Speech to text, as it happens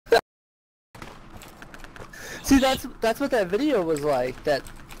See, that's what that video was like. That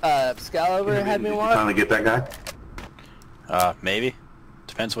Scalover had me Did you watch. finally get that guy? Maybe.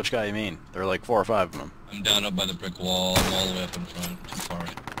 Depends which guy you mean. There are like 4 or 5 of them. I'm down up by the brick wall. I'm all the way up in front. Too far.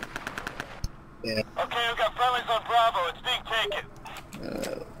 Yeah. Okay, we've got friendlies on Bravo. It's being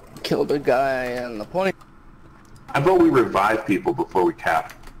taken. Killed a guy on the point. I thought we revive people before we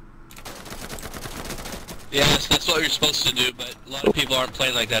cap. Yes, that's what you're supposed to do, but a lot of people aren't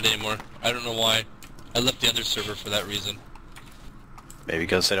playing like that anymore. I don't know why. I left the other server for that reason. Maybe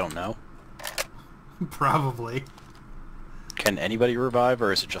because they don't know. Probably. Can anybody revive,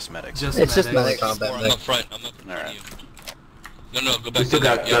 or is it just medics? It's medics. just medics. I'm up front. I'm up in front of you. No, go back to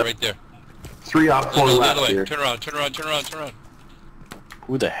that. Yeah, right there. 3 op 4 No, the left other way. here. Turn around.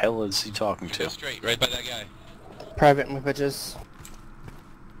 Who the hell is he talking Go to? straight, right by that guy. Private with bitches.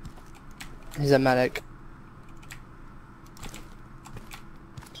 He's a medic.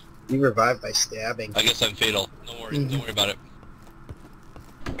 You revived by stabbing. I guess I'm fatal. No worries. Don't worry about it.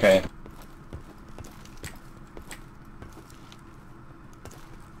 Okay.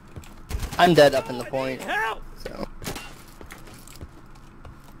 I'm dead up in the point. So.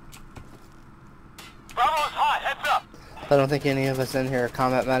 Bravo is hot. Heads up. I don't think any of us in here are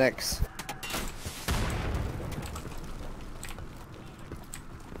combat medics.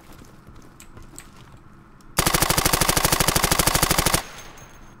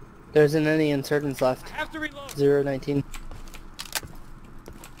 There isn't any insurgents left. 019.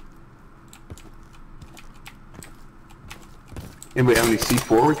 Anybody have any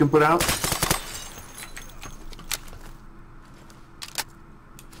C4 we can put out?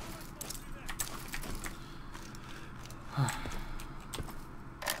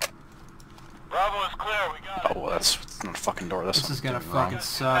 Bravo is clear. We got it. Oh, well, that's not a fucking door. This is gonna fucking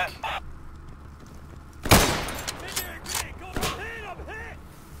suck.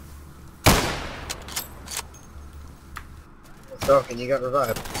 Falcon, you got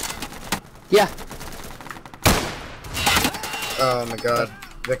revived. Yeah. Oh my god.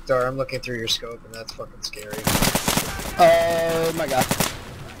 Viktar, I'm looking through your scope and that's fucking scary. Oh my god.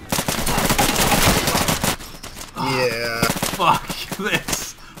 Yeah. Fuck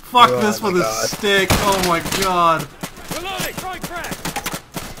this. Fuck Oh this with my a God. stick. Oh my god. Reloading. Throwing crack.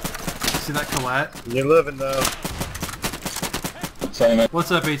 See that Colette? You're living though. Same.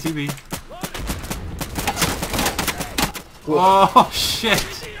 What's up, ATB? Oh shit.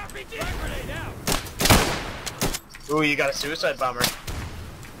 Ooh, you got a suicide bomber.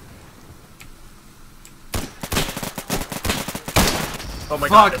 Oh my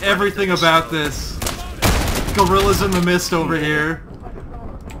god. Fuck everything about this. Gorillas in the mist over here.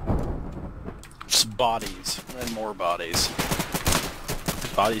 Just bodies, and more bodies.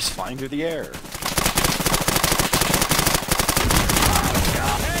 Bodies flying through the air.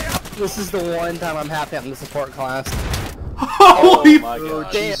 This is the one time I'm happy I'm in the support class. Holy my Oh,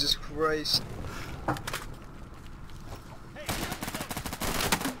 god. Jesus Christ.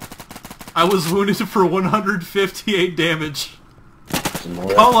 I was wounded for 158 damage.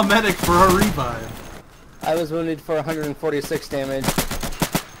 Call a medic for a revive. I was wounded for 146 damage.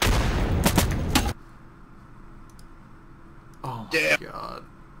 Oh my Damn. god.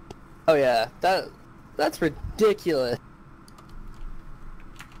 Oh yeah, that's ridiculous.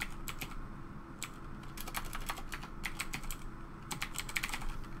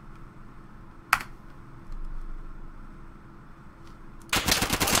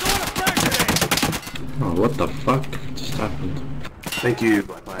 Oh, what the fuck just happened? Thank you,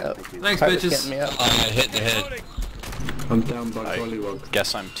 Black Lion. Thank you. Thanks, Private bitches. getting me up. I hit in the head. I'm down by I Gollywog.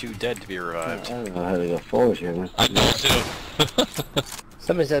 guess I'm too dead to be I revived. don't know how to go forward here, man. I'm down too.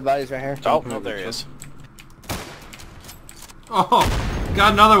 Somebody said bodies right here. Oh, no, there he is. Oh,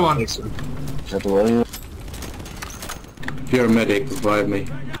 got another one. Is that the way? If you're a medic, revive me.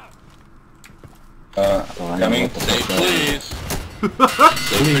 Coming. Say please. Say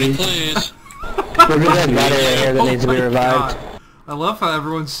pretty please. There's a dead body right here that needs to be Oh my revived. God. I love how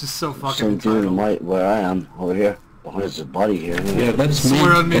everyone's just so fucking Some dude entitled. might where I am over here. Oh, there's a body here. Yeah, that's me.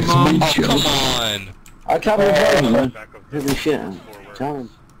 Swear on me, That's Mom. me, Oh, Joe. come on. I can't revive him, man. Holy shit. Tell him.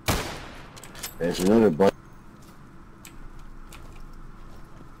 There's another body.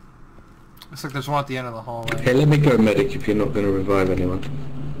 Looks like there's one at the end of the hallway. Okay, let me go medic if you're not going to revive anyone.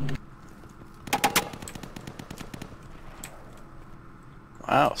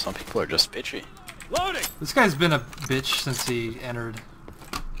 Wow, some people are just bitchy. Loading. This guy's been a bitch since he entered.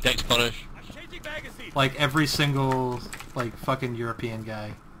 Thanks, Punish. I'm changing magazine. Like every single, like, fucking European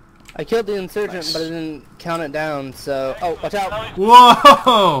guy. I killed the insurgent, but I didn't count it down, so... Oh, watch out!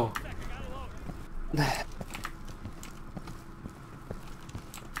 Whoa!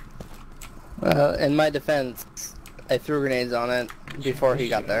 In my defense, I threw grenades on it before he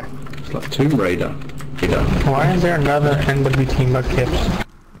got there. It's like Tomb Raider. Yeah. Why is there another NWT Mudkips?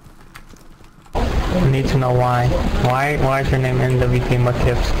 I need to know why. Why is your name NWT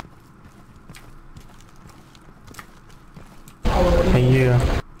Mudkips? Hey you.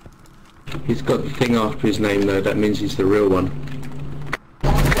 He's got the thing after his name though, that means he's the real one.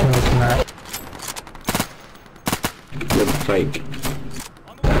 No, it's not. You're the fake.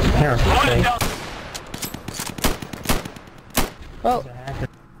 You're fake. Well,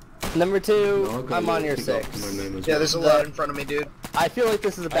 number 2, No, I got I'm a on your little 6. thing after my name as Yeah, well. there's a lot in front of me, dude. I feel like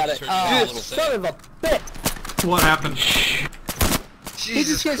this is a bad just heard idea. you Oh, a little son of a bitch! What happened? He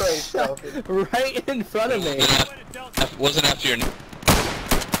Jesus just gets Christ, shot Falcon. right in front of me. Wasn't after your name.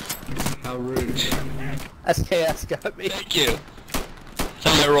 How rude. SKS got me. Thank you.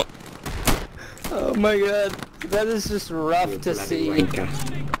 Tell me roll. Oh my god. That is just rough You to bloody see. wanker.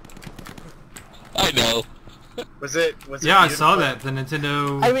 I know. Was it Yeah, I beautiful? saw that. The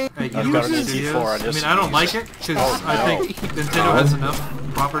Nintendo I mean, at I've got an Universal NT4, Studios. I I just mean, I don't like it because I think Nintendo has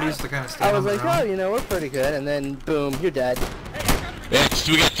enough properties to kind of stand I was on like, their oh, own. you know, we're pretty good, and then boom, you're dead. Yeah,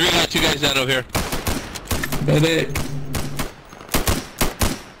 we got 2 guys down over here. Medic!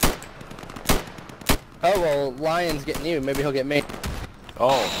 Oh well, Lion's getting you. Maybe he'll get me.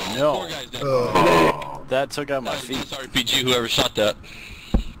 Oh 4 no, guys down. Oh. that took out my That was feet. just RPG, whoever shot that.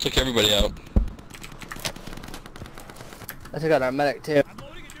 Took everybody out. I took out our medic too.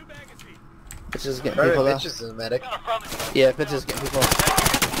 Bitch is getting Private people though. Mitch is a medic. Yeah, bitch is getting people.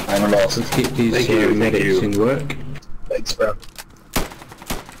 I don't know. Let's keep these Thank you, thank medics you. in work. Thanks, bro.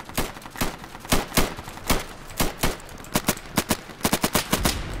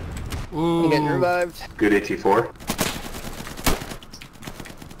 I'm getting Ooh. revived. Good AT4.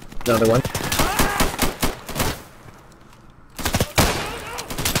 Another one.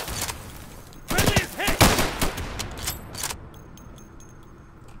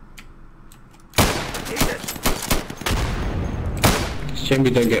 Shame we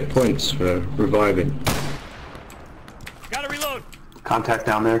don't get points for reviving. Contact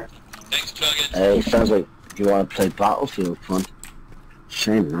down there. Thanks, Chuggins. Hey, sounds like you want to play Battlefield fun.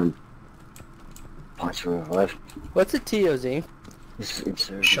 Shame, man. Points for revive. What's a TOZ? This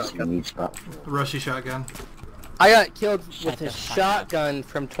Insurgency Shotgun. needs Battlefield. Rushy shotgun. I got killed with his shotgun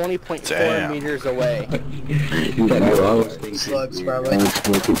from 20.4 Damn. meters away. You got That's what I no was thinking. Slugs, probably.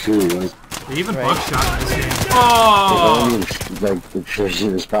 smoking too, right? They even Right. buckshot in this game. Oh! Like, the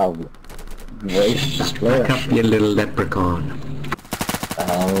treasure is probably racist player. Back up, you little leprechaun.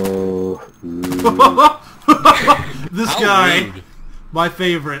 Oh. This How guy, rude. my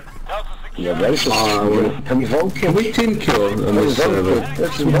favorite. You're racist. well, Can we vote? Can we team kill on Can we this vote? server?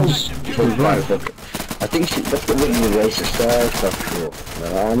 Let's vote. I think that's the way you're racist. That's cool.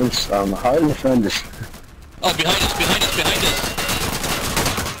 I'm highly offended. Oh, behind us.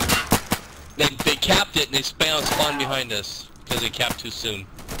 They capped it and they spawned behind us because they capped too soon.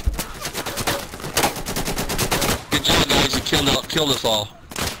 Good job, guys. You killed us all.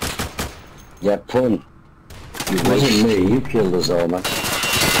 Yeah, Pun. It wasn't me. You killed us all, man.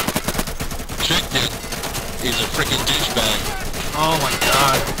 Trick did. He's a freaking douchebag. Oh my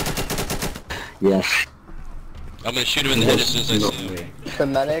god. Yes. I'm gonna shoot him in the head as soon as I Not see him. me. The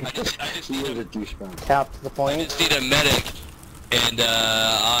medic I just He need was a, a douchebag. capped the I point. just need a medic, and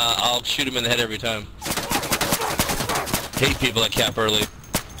I'll shoot him in the head every time. Hate people that cap early.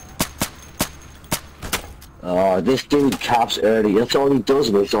 Oh, this dude caps early. That's all he does,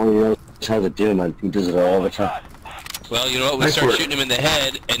 but it's all he knows how to do, man. He does it all the time. Well, you know what? We Nice start work. shooting him in the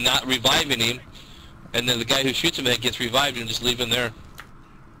head and not reviving him, and then the guy who shoots him in the head gets revived and just leave him there.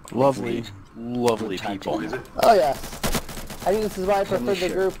 Lovely people. Oh yeah. I think this is why I prefer the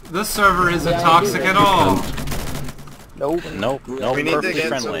group. This server isn't Yeah, toxic at all. Nope. Nope, We need to perfectly get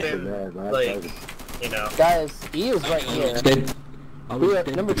friendly. something, Yeah, man, like, you know. Guys, E is right here. Dead. I was We are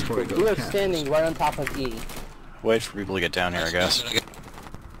dead number before 2. I got We are capped. standing right on top of E. Wait for people to get down here, I guess.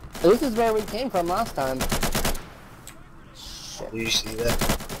 This is where we came from last time. Did you see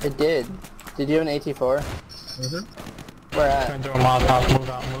that? It did. Did you have an AT4? Mhm. Where at? Trying to do a Molotov, move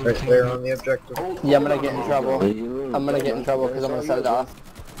out, move. Right there on the objective. Yeah, I'm gonna get in trouble. What are you doing? I'm gonna get in trouble because I'm gonna set it off.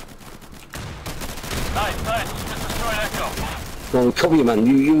 Nice. Just destroyed Echo. Go on, cover you, man.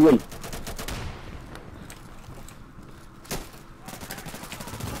 You win.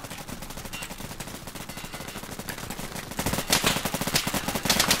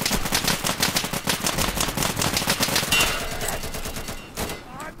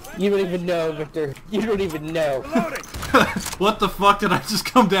 You don't even know, Victor. You don't even know. What the fuck did I just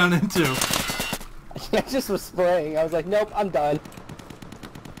come down into? I just was spraying. I was like, nope, I'm done.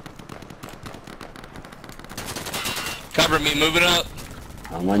 cover me, moving up.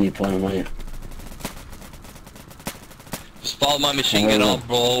 I'm on you, point, I'm on you. Just follow my machine gun, I'll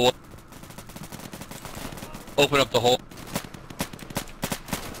blow. Open up the hole.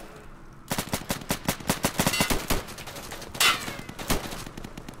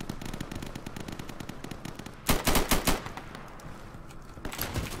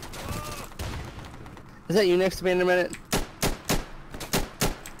 Is that you next to me in a minute?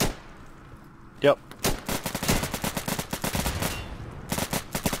 Yep.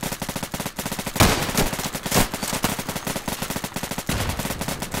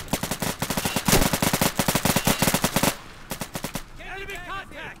 Enemy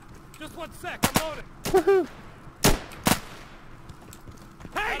contact! Just 1 sec, I'm loading. Woohoo!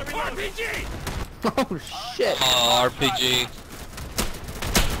 Hey, RPG! Oh shit! Oh, RPG.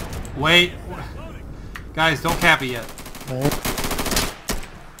 Wait. Guys, don't cap it yet.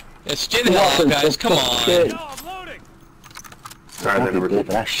 Yeah, skin hell out, guys, come on. No, I'm loading. Sorry, that never did.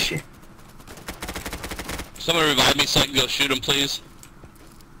 That shit. Someone revive me so I can go shoot him, please.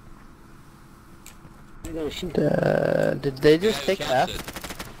 Did they just take F? Hey,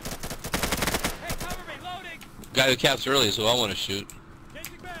 cover me, loading. Guy who caps early is who I want to shoot.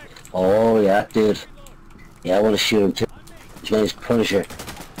 Changing back. Oh, yeah, dude. Yeah, I want to shoot him too. His name's Punisher.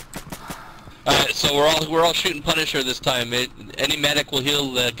 Alright, so we're all shooting Punisher this time. Any medic will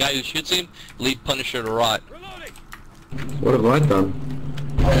heal the guy who shoots him, leave Punisher to rot. Reloading. What have I done?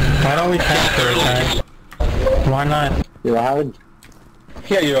 Why don't we capture it, guys? Why not? You know, Howard?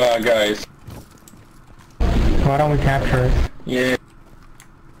 Here you are, guys. Why don't we capture it? Yeah.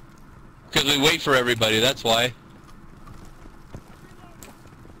 Because we wait for everybody, that's why.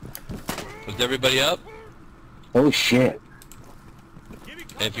 Is everybody up? Oh, shit.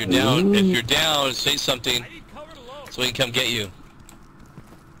 If you're down, say something so we can come get you.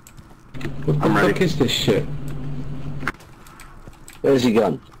 What the fuck is this shit? Where's he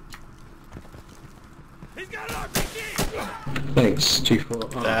gone? He's got an RPG! Thanks, Chief. Oh.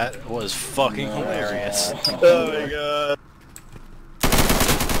 That was fucking hilarious. Oh my god.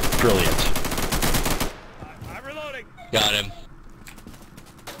 Brilliant. I'm reloading. Got him.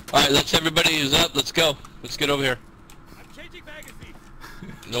 Alright, let's everybody who's up, let's go. Let's get over here. I'm changing magazines.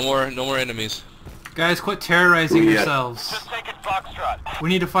 No more enemies. Guys, quit terrorizing Yeah. yourselves. Just taking Foxtrot. We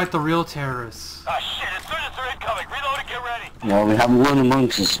need to fight the real terrorists. Ah shit, as soon as they're incoming, reload and get ready. No, we have one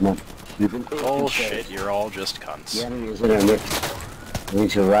amongst us, man. We've been Bullshit, you're all just cunts. The enemy is in our midst. We need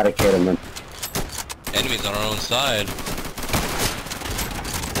to eradicate him, man. Enemies on our own side.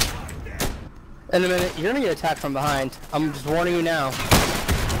 In a minute, you're gonna get attacked from behind. I'm just warning you now.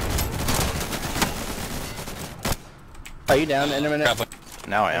 Are you down in a minute? Crap.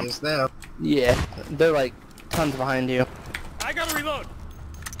 Now I am. Yes, now. Yeah, they're like tons behind you. I gotta reload.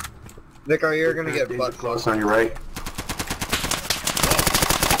 Vicar, you're gonna get butt Close close. on your right.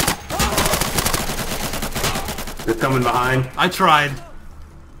 They're coming behind. I tried.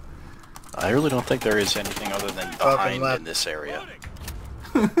 I really don't think there is anything other than behind in this area.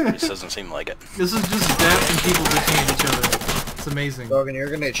 It just doesn't seem like it. This is just death and people bitching at each other. It's amazing. Logan,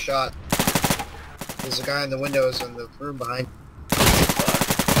 you're gonna get shot. There's a guy in the windows in the room behind.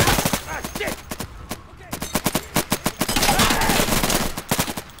 Ah shit!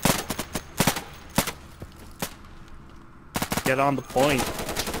 Get on the point.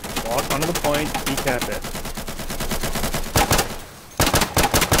 Walk onto the point, decap it.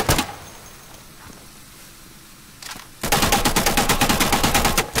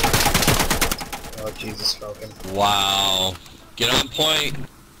 Oh, Jesus, Falcon. Wow. Get on point.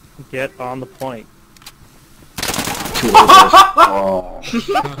 Get on the point. Oh. This is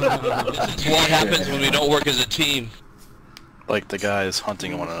what happens when we don't work as a team. Like the guys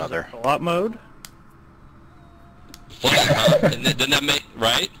hunting one another. Co-op mode? What? And doesn't that make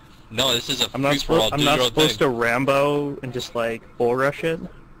right? No, this is a I'm not, free-for-all. I'm not supposed to Rambo and just like bull rush it.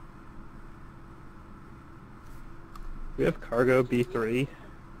 We have cargo B3.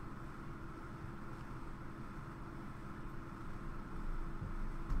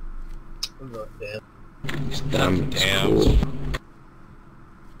 I'm going down. Damn.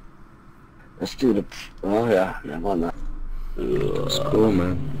 Let's do the... Oh, yeah. I'm on that. It's cool,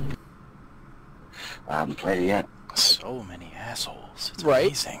 man. I haven't played it yet. So many assholes. It's Right.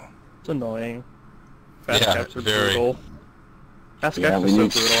 amazing. It's annoying. Fast Yeah, caps are very. brutal. Fast Yeah, caps are we so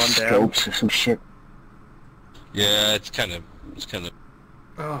need brutal, I'm down. scopes or some shit. Yeah, it's kind of.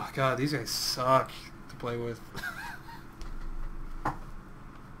 Oh god, these guys suck to play with.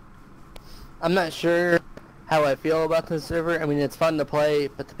 I'm not sure how I feel about this server. I mean, it's fun to play,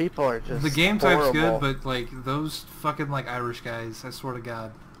 but the people are just The game type's horrible. good, but like those fucking like Irish guys, I swear to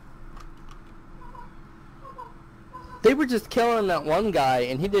God. They were just killing that one guy,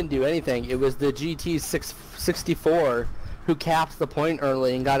 and he didn't do anything. It was the GT-64 who capped the point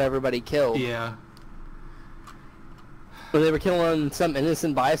early and got everybody killed. Yeah. When they were killing some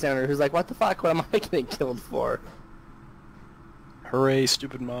innocent bystander who's like, what the fuck, what am I getting killed for? Hooray,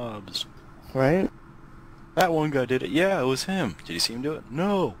 stupid mobs. Right? That one guy did it. Yeah, it was him. Did you see him do it?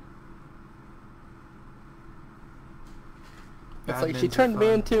 No. It's like she turned me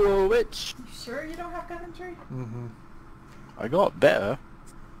into a witch. You sure you don't have Coventry? Mm-hmm. I got better.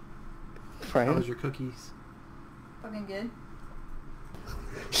 Right? How was your cookies? Fucking good.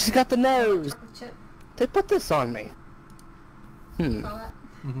 She's got the nose. Chocolate chip. They put this on me. Saw that?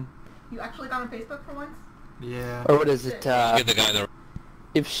 Mm-hmm. You actually got on Facebook for once? Yeah. Or what is it? Get the guy there.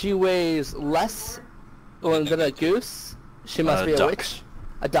 If she weighs less than a goose, she must be a duck. witch.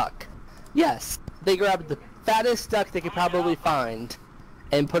 A duck. Yes. They grabbed the fattest duck they could probably find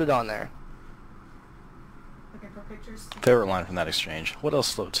and put it on there. Looking for pictures? Favorite line from that exchange. What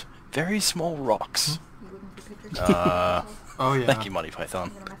else floats? Very small rocks. You looking for pictures? Oh yeah. Thank you, Monty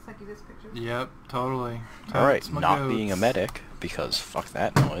Python. I'm gonna send you this picture. Yep, totally. Alright, That's my not goats. being a medic, because fuck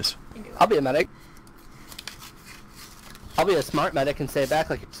that noise. I'll be a medic. I'll be a smart medic and stay back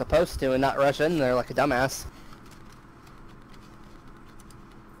like you're supposed to and not rush in there like a dumbass.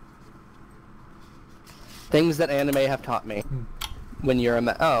 Things that anime have taught me. When you're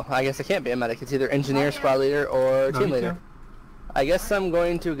a oh, I guess I can't be a medic. It's either engineer, squad leader, or team leader. I guess I'm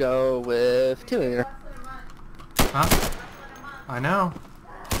going to go with team leader. Huh? I know.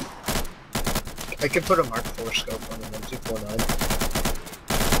 I could put a Mark 4 scope on the 1249.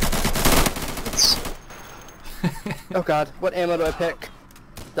 Oh god, what ammo do I pick?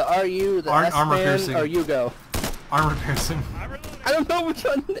 The RU, the Armor S-Band, piercing. or Yugo? Armor piercing. I don't know which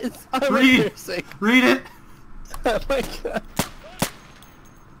one is armor Read! piercing. Read it! Oh my god.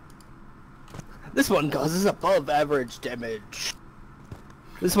 This one causes above average damage.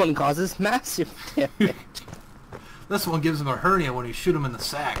 This one causes massive damage. This one gives him a hernia when you shoot him in the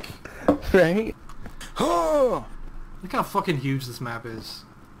sack. Right? Look how fucking huge this map is.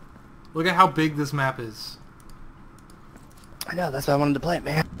 Look at how big this map is. I know, that's why I wanted to play it,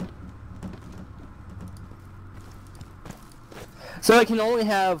 man. So I can only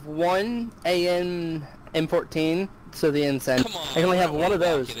have one AN M14, so the incense. I can only have one of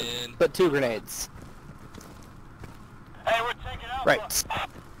those, but 2 grenades. Hey, we're taking out. Right.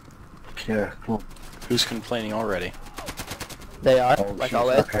 Yeah, cool. Who's complaining already? They are, Oh, like shit,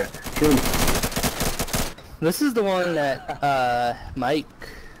 always. okay. Shoot. This is the one that Mike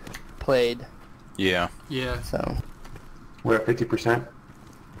played, Yeah. Yeah. so... We're at 50%.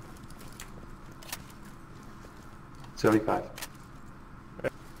 75.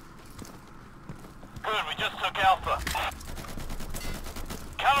 Good, we just took Alpha.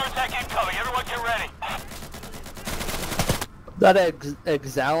 Counterattack incoming, everyone get ready. That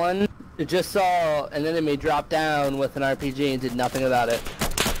Exalon just saw an enemy drop down with an RPG and did nothing about it.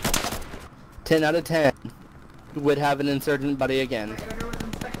 10 out of 10 would have an insurgent buddy again. My order was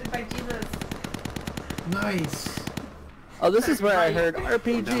inspected by Jesus. Nice. Oh, this is where I heard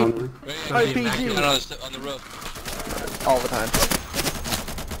RPG. RPG. On the roof. All the time.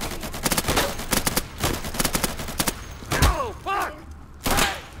 Oh, fuck!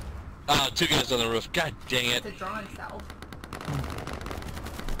 Oh, 2 guys on the roof. God dang it. It's a drawing salve.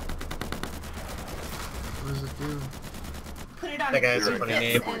 What does it do? Put it on. That guy's a funny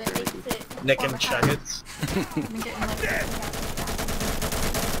name. Nick and Chuggets.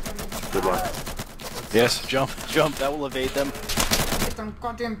 Good luck. Yes, jump, jump, that will evade them. Get some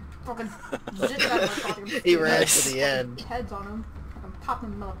goddamn fucking shit out of my fucking He ran to the end. heads on them. Fucking pop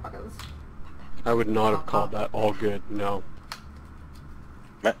them motherfuckers. I would not have called that all good, no.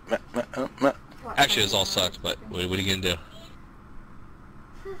 Actually, it all sucks, but what are you gonna do?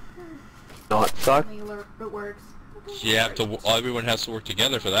 Not suck. It works. You have to. Everyone has to work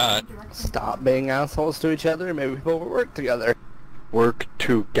together for that. Stop being assholes to each other. Maybe people will work together. Work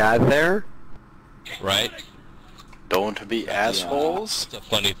together? Right? Don't be assholes. It's a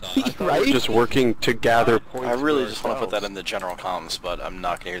funny thought. Right? Just working to gather points. I really for just want to put that ourselves. in the general comms, but I'm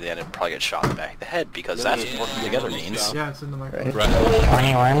not going to hear the end and probably get shot in the back of the head, because that's what working together means. Yeah, it's in the microphone. Right. Right.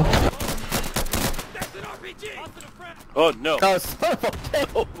 21. Oh no! Oh, son of a bitch.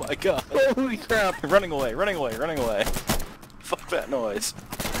 Oh my god! Holy crap. Running away, running away, running away. Fuck that noise.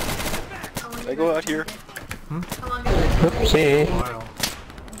 Can I go out here? Oopsie. Wow.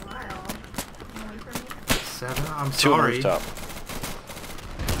 7? I'm 2 on the sorry. rooftop.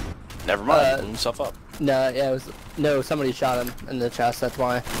 Never mind, blew himself up. No, yeah, it was... No, somebody shot him in the chest, that's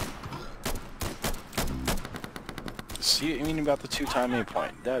why. See, you mean about the 2 timing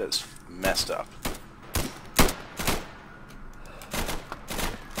point? That is messed up.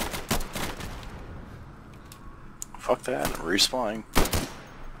 fuck that. Roof's flying.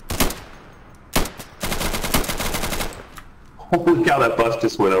 Holy cow, that bus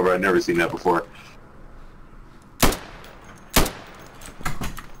just went over. I've never seen that before.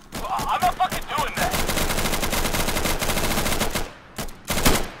 I'm not fucking doing that.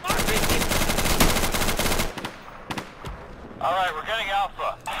 Alright, we're getting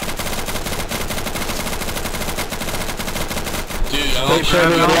Alpha. Dude, I'm Wait, sure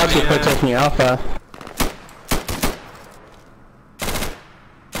everybody else is protecting Alpha.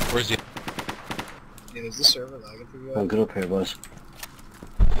 Where's he? Yeah, is the server lagging for you? Oh, get up here, boys.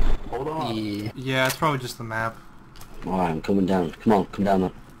 Hold on. Yeah. Yeah, it's probably just the map. Alright, I'm coming down. Come on, come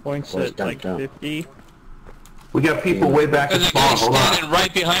down. Points Boys, at down, like down. 50. We got people way back at There's a guy spawn. Hold on. standing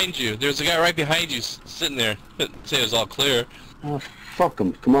right behind you. There's a guy right behind you sitting there. Say it was all clear. Oh, fuck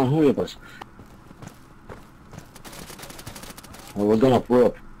them. Come on, hurry up, boys. Oh, we're going up, we're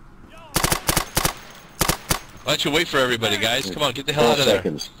up. Why don't you wait for everybody, guys? Come on, get the hell 4 out of there.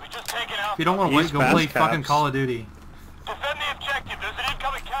 seconds. We just taken Alpha. If you don't want to Use wait, go fast play caps. fucking Call of Duty. Defend the objective. There's an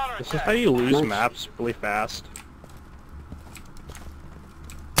incoming counterattack. This is how you lose Nice. maps really fast.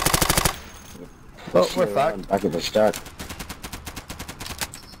 Oh, we're fucked. Back at the start.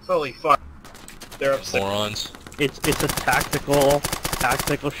 Holy fuck. They're up 6. Morons. It's a tactical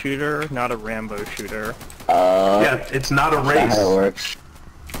shooter, not a Rambo shooter. Yeah, it's not a That's how it race. works.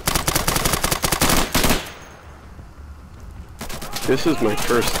 This is my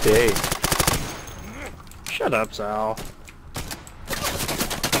first day. Shut up, Sal.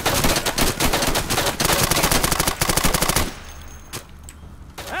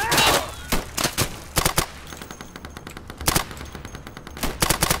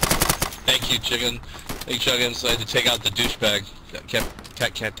 Thank you, Chicken. Thank you, Chicken. So I had to take out the douchebag.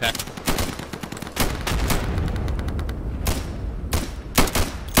 Can't tap.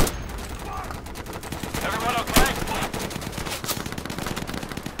 Everyone okay?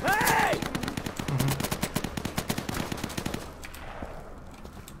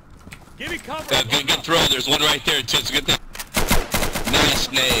 Give me cover. Good throw. There's one right there. It's a good thing.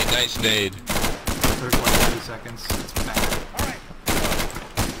 Nice nade. Nice nade. There's like 30 seconds. It's bad.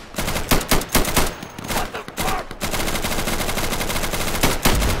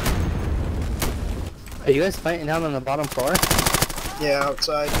 Are you guys fighting down on the bottom floor? Yeah,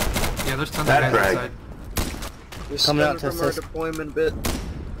 outside. Yeah, there's tons of That guys drag. outside. Just Coming coming out to from our assist. deployment bit.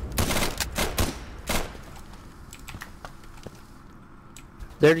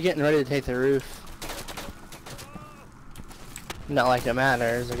 They're getting ready to take the roof. Not like it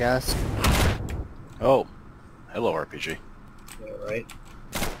matters, I guess. Oh. Hello, RPG. Yeah, right.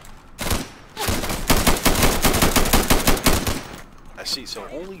 I see, so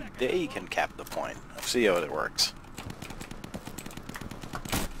only they can cap the point. I see how it works.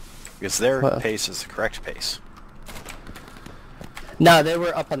 Because their What? pace is the correct pace. No, they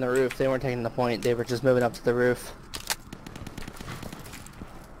were up on the roof. They weren't taking the point. They were just moving up to the roof.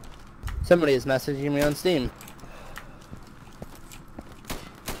 Somebody is messaging me on Steam.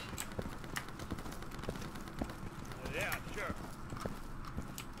 Yeah, sure.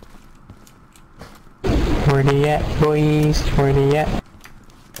 Where they at, boys? Where they at?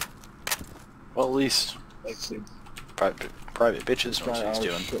 Well, at least private bitches knows what he's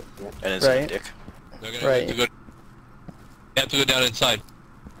doing. And it's a Right. dick. They're gonna Right. have to go down inside.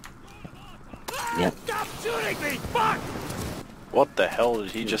 Yep. Stop shooting me! Fuck! What the hell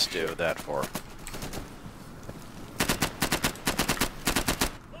did he just do that for?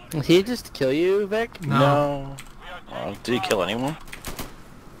 Did he just kill you, Vic? No. Did he kill anyone?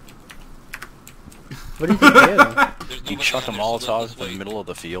 What did he do? He chucked a Molotov in the middle of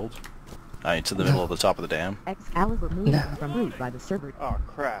the field. To the middle of the top of the dam. X hours removed No. from root by the server. Oh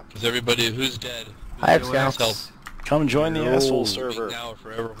crap. Because everybody who's dead. I have Who's scouts. Come join the asshole Speak server. now or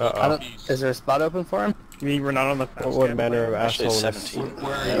forever. I don't, is there a spot open for him? You mean we're not on the fast What cap manner of player? Actually, asshole?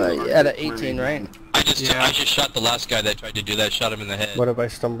 17. At a 18, right? I just shot the last guy that tried to do that. Shot him in the head. What have I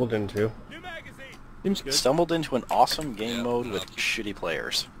stumbled into? Seems good. Stumbled into an awesome game Yeah, mode no. with shitty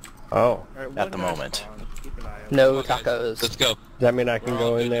players. Oh, Alright, at the one guy's moment. spawned. Keep an eye out. No Come on, guys. tacos. Let's go. does that mean I can We're all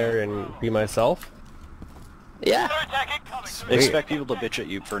go in good there and be myself? Yeah. Attack incoming! Expect people to bitch at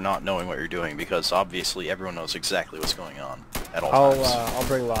you for not knowing what you're doing because obviously everyone knows exactly what's going on at all times. I'll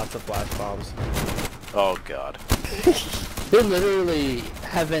bring lots of flash bombs. Oh god. They literally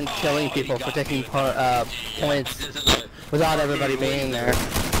have been killing people for taking points without everybody being there.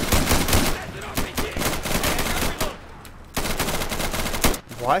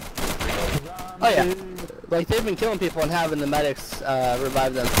 What? Oh yeah. Like, they've been killing people and having the medics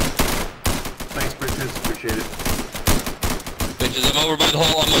revive them. Thanks, bitches. Appreciate it. Bitches, I'm over by the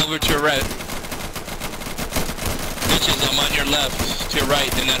hole. I'm over to your right. Shields, I'm on your left. To your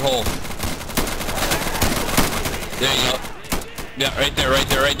right, in that hole. There you go. Yeah, right there, right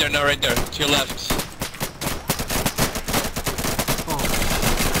there, right there, no, right there. To your left.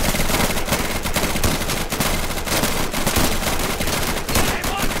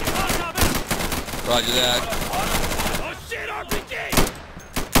 Roger that.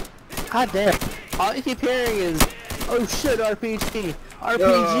 God damn. All you keep hearing is, oh shit, RPG,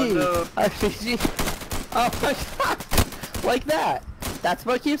 RPG, no. RPG. Oh my god. Like that. That's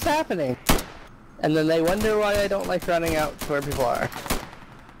what keeps happening. And then they wonder why I don't like running out to where people are.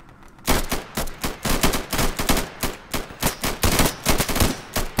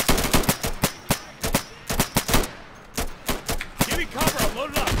 Give me cover, I'm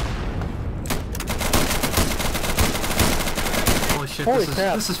loaded up. Holy shit, Holy this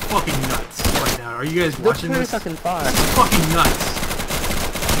crap. is fucking nuts right now. Are you guys Looks watching pretty this? fucking fun. This is fucking nuts.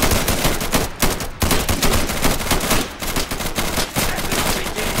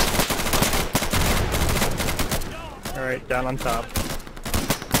 Alright, down on top.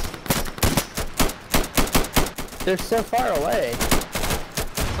 They're so far away.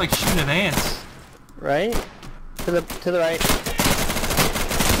 It's like shooting at ants. Right? To the right.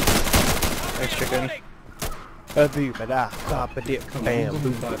 Thanks, chicken.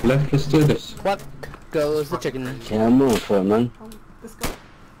 Bam. Left, let's do this. What goes the chicken? Can't move for it, man. Let's go.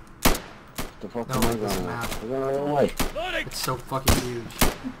 The fuck No, am I it doesn't going on? matter. We're going the wrong way. It's so fucking huge.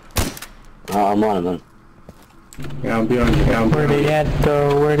 I'm on it, man. Yeah, I'm behind you. Yeah, I'm Where behind they you. at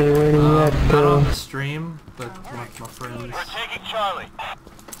though? Where they at Not on though? the stream, but with my friends. We're taking Charlie.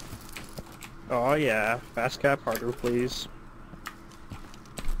 Oh yeah, fast cap harder, please.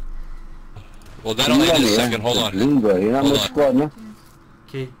 Well, that'll end in a second. Hold on. Limbo, you're not Hold my on. squad, man.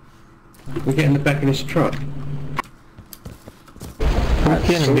 Okay. We get in the back of this truck. I'm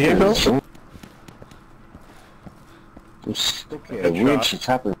getting vehicles. I'm stuck here. Good Weird shot. shit's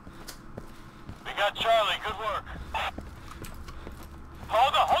happening. We got Charlie, good work.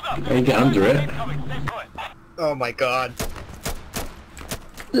 Hold up. Hey, get under it. Incoming, stay put. Oh my god.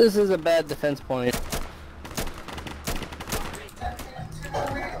 This is a bad defense point.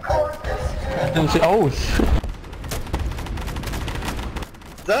 Oh shit.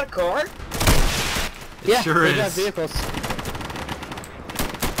 Is that a car? Yeah, sure they got is. vehicles.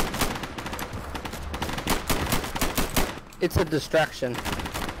 It's a distraction.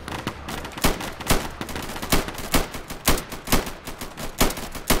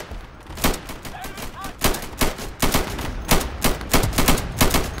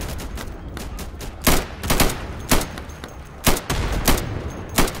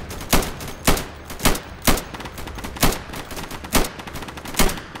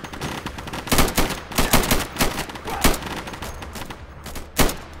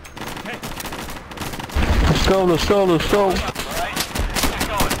 Let's go. Alright, get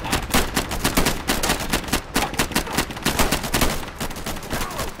going.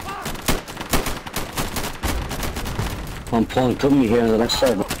 I'm pulling to me here on the left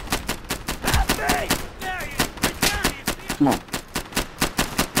side. Come on.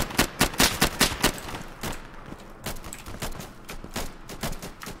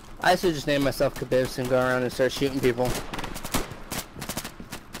 I should just name myself Khabibs and go around and start shooting people.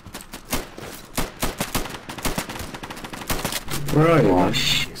 Where are you, Oh, man?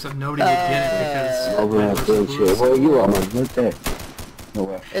 shit. Except nobody would get it because... Over at the shit. Where are you at, man? Right there.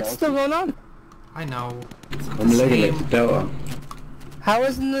 Nowhere. It's still going on. I know. It's not I'm the legging same. it to Delta. How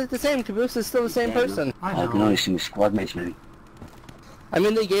isn't it the same? Caboose is still the same person. I I can know. only see my squad mates, maybe. I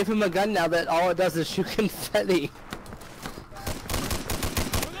mean, they gave him a gun now that all it does is shoot confetti.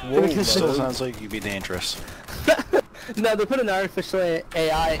 Whoa, still sounds like you'd be dangerous. No, they put an artificial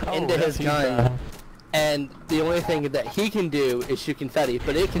AI into his gun, Uh, and the only thing that he can do is shoot confetti,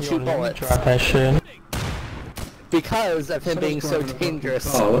 but it can shoot bullets Drop that shit. because of him being so dangerous.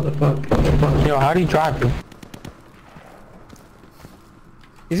 Oh, what the fuck? What the fuck? Yo, how do you drive it?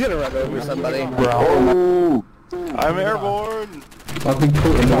 He's gonna run over somebody. Bro. I'm airborne! I've been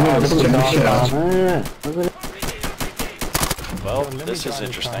caught in the wheels. Check this shit out. Well, this is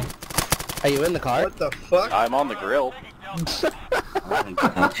interesting. Are you in the car? What the fuck? I'm on the grill. I think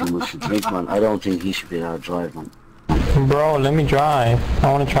that's too much to drink, man. I don't think he should be allowed to drive, man. Bro, let me drive.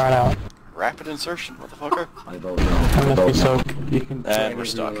 I want to try it out. Rapid insertion, motherfucker. I don't know. I must be so... You can And we're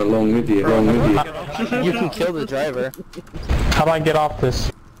stuck. along with you. Along with you. You can kill the driver. How do I get off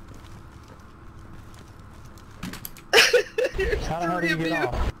this? How the hell do you get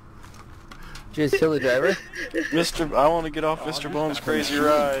off? Did you just kill the driver? I want to get off Mr. Bones' crazy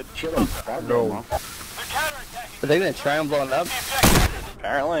ride. No. Are they gonna try and blow it up?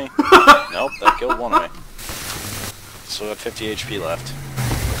 Apparently. Nope, that killed one of me. So I have 50 HP left.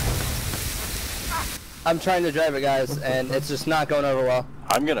 I'm trying to drive it, guys, and it's just not going over well.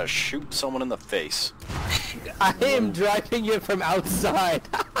 I'm gonna shoot someone in the face. I am driving it from outside.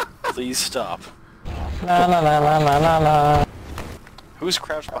 Please stop. La la la la la la la. Who's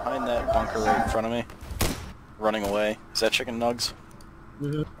crouched behind that bunker right in front of me? Running away. Is that Chicken Nugs?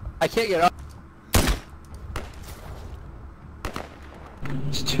 I can't get up.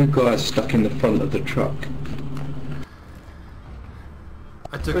 There's two guys stuck in the front of the truck.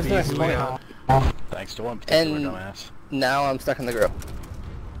 I took Where's the the easy next way one? out. Thanks to one particular And dumbass. now I'm stuck in the grill.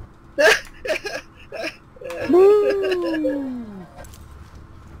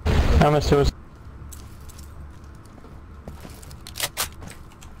 I'm a suicide.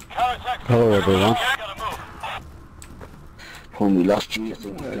 Hello everyone. When we lost you,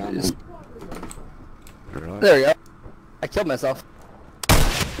 There we go. I killed myself.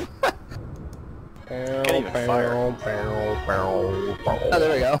 Can't even fire. Oh,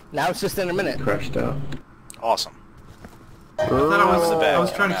 there we go. Now it's just in a minute. Crashed out. Awesome. I thought I was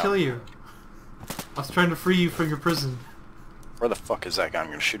I'm trying to out. kill you. I was trying to free you from your prison. Where the fuck is that guy? I'm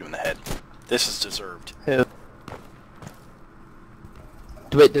gonna shoot him in the head. This is deserved. Who?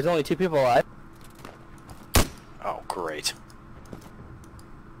 Wait, there's only 2 people alive? Oh, great.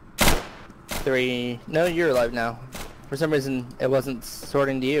 3. No, you're alive now. For some reason, it wasn't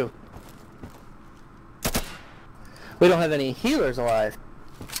sorting to you. We don't have any healers alive.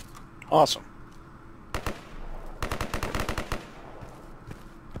 Awesome.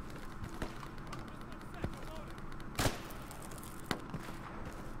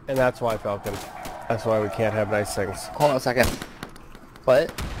 And that's why, Falcon. That's why we can't have nice things. Hold on a second.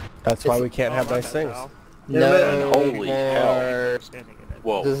 What? That's why we can't have nice things. No Holy hell. more...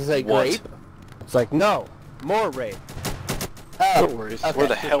 Whoa. Does this say what? grape? It's like, no, more rape. Oh, No worries. okay. Where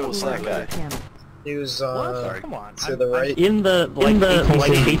the hell was that guy? He was, Come on. to the right. In the,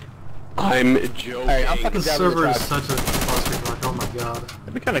 like, I'm joking. Alright, I'm fucking The down server with is the truck. such a clusterfuck, oh my god.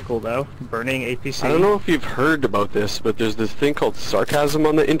 That'd be kind of cool, though. Burning APC. I don't know if you've heard about this, but there's this thing called sarcasm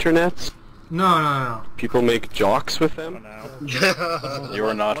on the internet. No. People make jokes with them.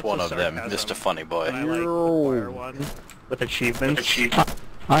 You're not What's one a of them, sarcasm? Mr. Funny Boy. I like require one with achievements.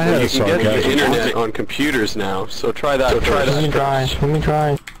 I had you a can get the sarcasm. internet on computers now, so try that. Let me try. Let me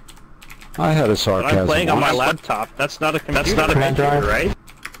try. I had a But sarcasm. I'm playing on my once. laptop. That's not a computer. Can I drive? Right?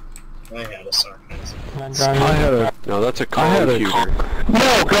 I had a sarcasm. Can I drive? I had a... No, that's a I had a... computer.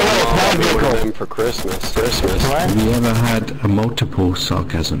 No, go I'll away, order them for Christmas. What? Have you ever had a multiple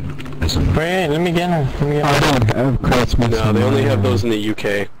sarcasm? Wait, let me get her. Let me get I her. don't have Christmas. No, they only have those in the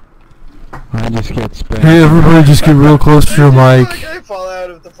UK. I just get spent. Hey everybody, just get real close to your mic. I fall out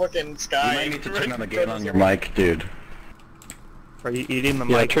of the fucking sky. You might need to turn on the gain on your mic, dude. Are you eating the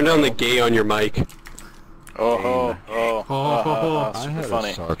Yeah, mic? turn down the gay on your mic. I had funny.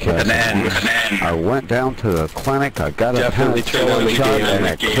 a sarcasm. I went down to the clinic, I got a Definitely turn down the shot, gain on and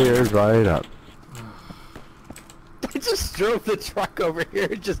the it game. cleared right up. I just drove the truck over here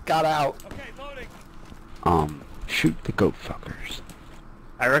and just got out. Shoot the goat fuckers.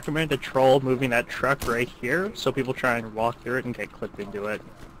 I recommend a troll moving that truck right here, so people try and walk through it and get clipped into it.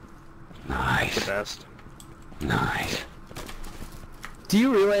 Nice. That's the best. Nice. Do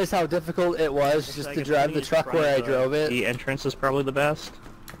you realize how difficult it was just Like, to if drive you the need truck front where I of drove it? The entrance is probably the best.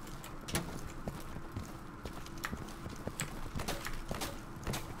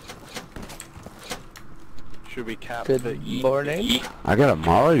 Should we cap Good the E? morning. I got a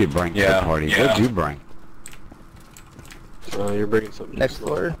Molly to bring to the party. What'd you bring? You're bringing something. Next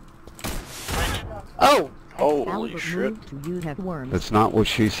floor. Oh! Holy shit. You have worms. That's not what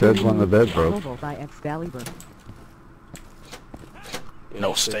she said when the bed broke. Global by Excalibur.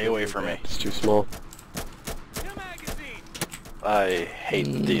 No, stay away from me. It's too small. I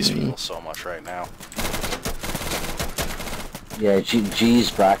hate these people so much right now. Yeah,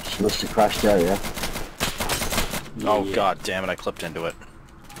 G's back. He must have crashed out, yeah? Oh god damn it, I clipped into it.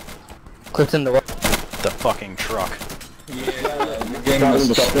 Clipped in the what? The fucking truck.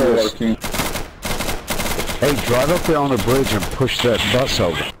 Hey, drive up there on the bridge and push that bus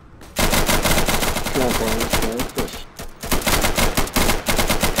over. Come on, boy, let's go, let's push.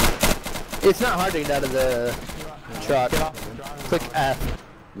 It's not hard to get out of the truck. Click F,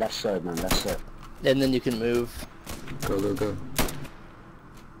 Left side, man, left side. and then you can move. Go, go, go.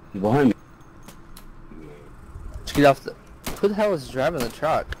 You behind me? Just get off the... Who the hell is driving the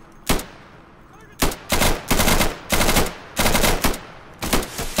truck?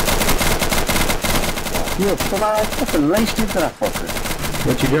 Yeah, come on, I fucking raced into that fucker.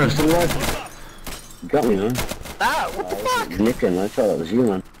 What you doing? Still alive? You got me, man. Ah, what the fuck? Nicking, I thought it was you,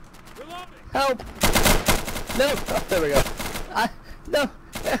 man. Help! No! Oh, there we go. No!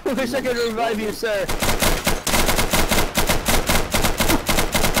 I wish I could revive you, sir. You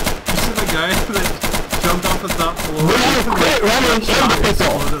see the guy that jumped off the top floor? Quit running,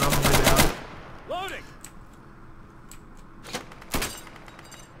 exploded on the way down. Loading!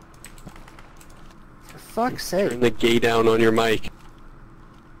 For fuck's sake. Turn the gay down on your mic.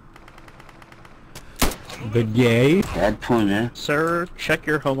 The gay? Bad point, man. Sir, check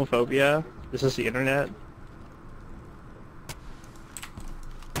your homophobia. This is the internet.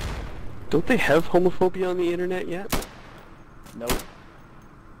 Don't they have homophobia on the internet yet? Nope.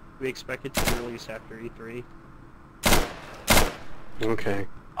 We expect it to be released after E3. Okay.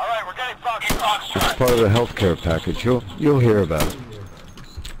 Alright, we're getting Foxy Fox. It's part of the healthcare package. You'll hear about it.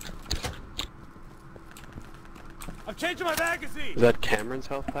 I'm changing my magazine! Is that Cameron's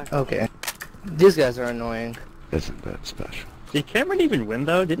health pack? Okay. These guys are annoying. Isn't that special? Did Cameron even win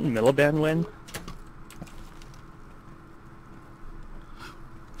though? Didn't Miliband win?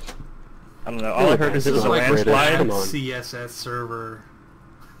 I don't know. All I heard is it was a landslide. CSS server.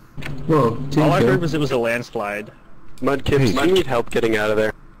 Well, all I heard was it was a landslide. Mudkips, do you need help getting out of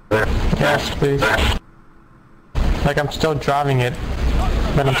there? Yes, please. Like I'm still driving it,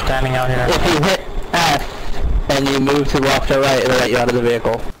 but I'm standing out here. If you hit F and you move to left or right, it'll let you out of the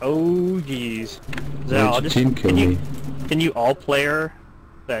vehicle. Oh jeez. Zal, can you all player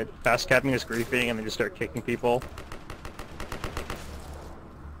that fast capping is griefing and then just start kicking people?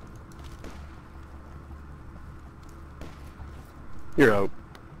 You're out.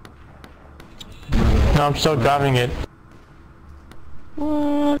 No, I'm still driving it.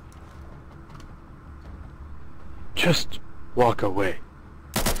 What? Just walk away.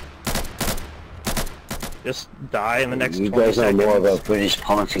 Just die in the next 20 You guys know seconds. more about British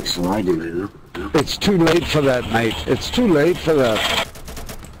politics than I do, you know? It's too late for that, mate. It's too late for that.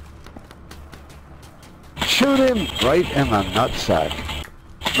 Shoot him right in the nutsack.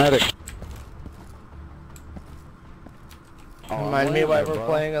 Medic. Remind me why we're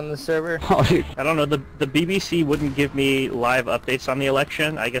playing on the server. I don't know, the BBC wouldn't give me live updates on the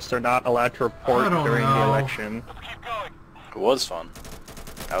election. I guess they're not allowed to report during the election. It was fun.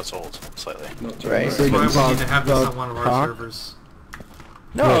 Now it's old, slightly. That's right. That's why we need to have this on one of our servers.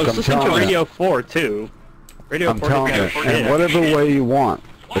 No, I was listening to Radio 4 too. Radio I'm 4 telling you, didn't in whatever way you want.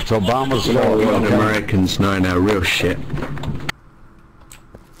 It's Obama's law. Americans know now real shit.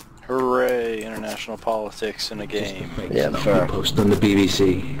 Hooray, international politics in a game. Yeah, Fair. Post on the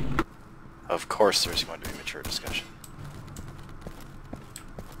BBC. Of course there's going to be mature discussion.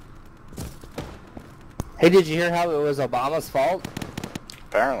 Hey, did you hear how it was Obama's fault?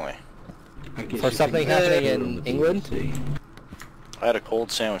 Apparently. For something happening in England? I had a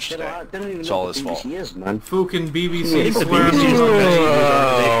cold sandwich today. It's all his fault. Fucking BBC the swear BBC is on the me.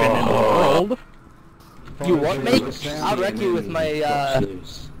 best in the world. You what, mate? I'll wreck you with my,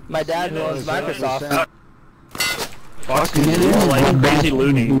 my dad who owns Microsoft. Fox News is like crazy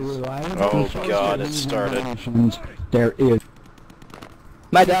loonies. Oh god, it started. There is.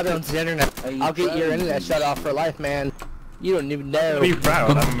 My dad owns the internet. I'll get your internet shut off for life, man. You don't even know. Be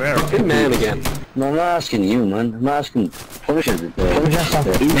proud, I'm American. Good man again. No, I'm not asking you, man. I'm asking Punisher. Yeah,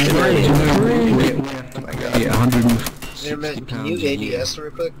 160 Can you ADS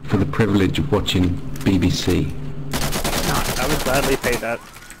real quick? for the privilege of watching BBC. I would gladly pay that.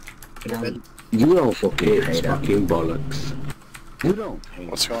 You don't fucking pay It's that. fucking bollocks. You don't pay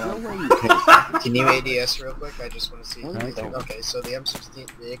What's going on? Can you ADS real quick? I just want to see. Okay, so the M16,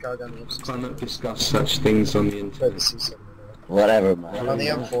 the ACOG on the M16. Cannot discuss such things on the internet. Whatever, man. On the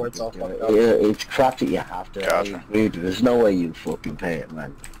M4, it's all fucked up. Yeah, it's crap that you have to. Gotcha. I agree with you. There's no way you fucking pay it,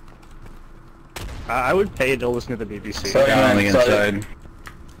 man. I would pay to listen to the BBC. Down on the inside.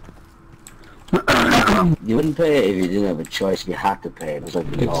 You wouldn't pay it if you didn't have a choice. You had to pay it. It's like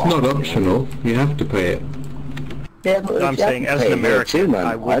It's not optional. You have to pay it. Yeah, but I'm saying, as an American,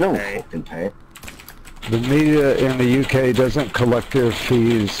 I would don't pay. fucking pay it. The media in the UK doesn't collect their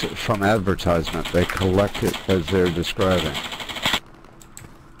fees from advertisement. They collect it as they're describing.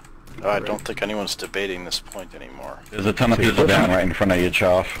 I don't think anyone's debating this point anymore. There's a ton of people down right in front of you,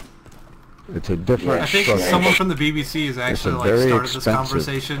 Choff. It's a different I think structure. someone from the BBC has actually It's a like very started this expensive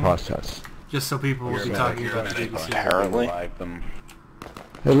conversation process. just so people will be talking about the BBC. Apparently.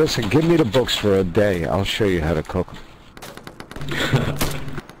 Hey, listen, give me the books for a day. I'll show you how to cook them.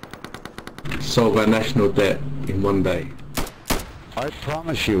 Solve our national debt in one day. I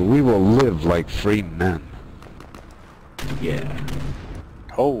promise you, we will live like free men. Yeah.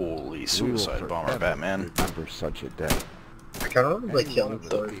 Holy suicide bomber, Batman. Remember such a day. I kind of remember like killing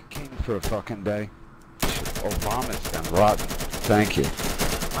King for a fucking day. Obama's been rotten. Thank you.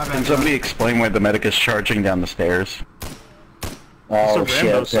 I Can somebody explain why the medic is charging down the stairs? Oh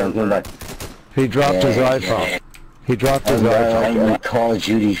shit, he dropped his iPhone. He dropped his iPhone. I'm Call of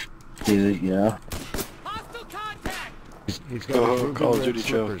Duty, dude, you know? He's got Call of Duty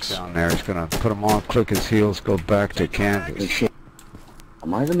jokes down there. He's gonna put them on, click his heels, go back to Kansas.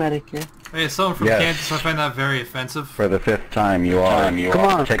 Am I the medic yet? Hey, someone from Kansas, I find that very offensive. For the 5th time, you are. Come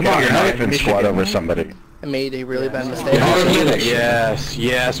on, take out your knife and squat over somebody. I made a really bad mistake. Yes,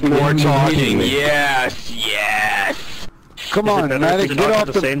 yes, more talking. Yes, yes. Come on, medic, get off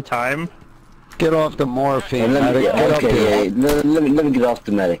at the same time. Get off the morphine, medic. Get up here. Let me get off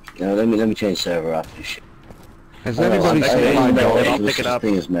the medic. You know, let me change server off this shit. Has anybody seen my dog? I'll pick it up.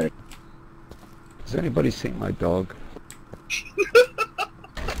 Has anybody seen my dog?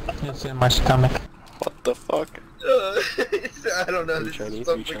 It's in my stomach. What the fuck? I don't know, this is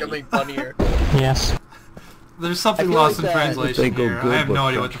becoming funnier. Yes. There's something lost in translation here. I have no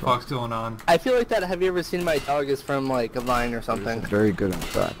idea what the fuck's going on. I feel like that, have you ever seen my dog is from like a Vine or something? Very good, in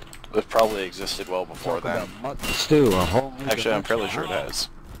fact. It probably existed well before then. Stew, a whole... Actually, I'm fairly sure it has.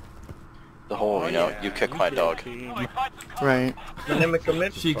 The whole, you know, you kick my dog. Right.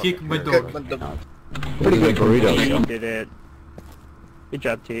 She kicked my dog. Pretty good burrito, You did it. Good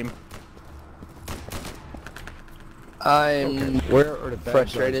job, team. I'm Where are the bad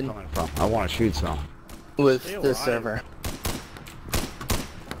frustrated guys coming from? I want to shoot some. with this server.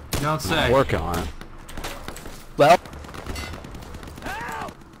 You don't say. I'm working on it. Well,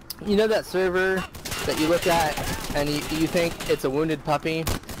 you know that server that you look at and you think it's a wounded puppy,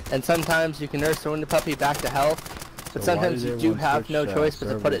 and sometimes you can nurse a wounded puppy back to health, but sometimes you do have no choice but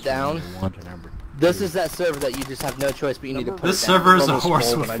to put it down. This is that server that you just have no choice, but you need to put it down. This server is a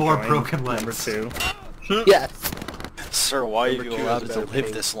horse with 4 broken legs. Yes. Sir, why are you allowed to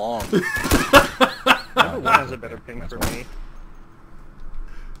live this long? Number 1 has a better ping for me.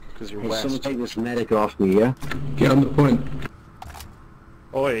 Because you're Hey, west. someone take this medic off me, yeah? Get on the point.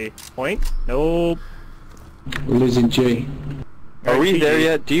 Oi, point? Nope. We're losing G. Are we there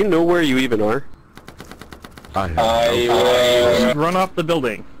yet? Do you know where you even are? Run off the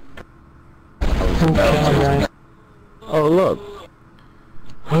building. Oh, look.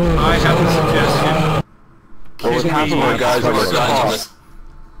 I have a suggestion. Over half of my guys are guns.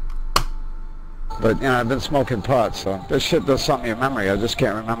 But, you know, I've been smoking pot, so this shit does something in memory. I just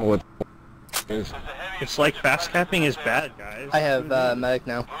can't remember what it is. It's like fast capping is bad, guys. I have medic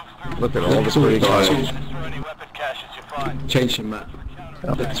now. Look at all the pretty guys. Change the map.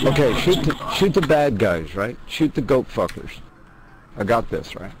 Okay, shoot the bad guys, right? Shoot the goat fuckers. I got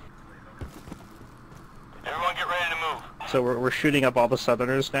this, right? Everyone get ready to move. So we're shooting up all the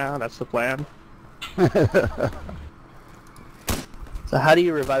southerners now? That's the plan? So how do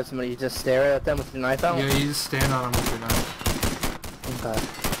you revive somebody? You just stare at them with your knife out? Yeah, you just stand on them with your knife. Okay.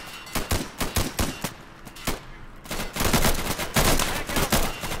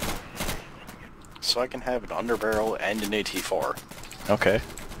 So I can have an underbarrel and an AT4. Okay.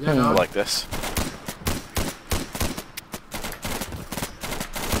 Yeah, I no. like this.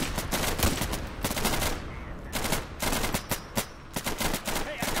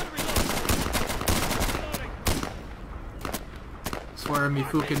 Swear me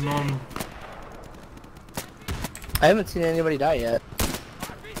fucking mom. I haven't seen anybody die yet.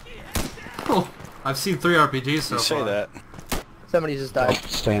 Oh, I've seen 3 RPGs so You say far. that. Somebody just died.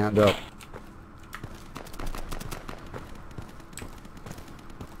 Stand up.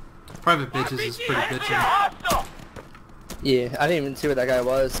 Private Bitches is pretty bitchin'. Yeah, I didn't even see where that guy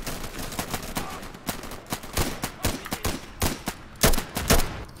was.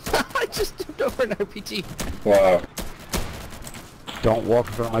 I just jumped over an RPG. Wow. Don't walk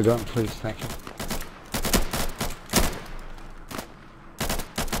in front of my gun, please. Thank you.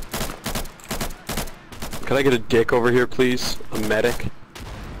 Can I get a dick over here, please? A medic?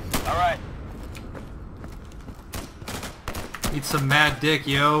 Alright. Eat some mad dick,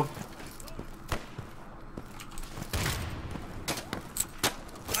 yo.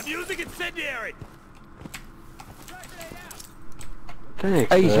 I'm using incendiary.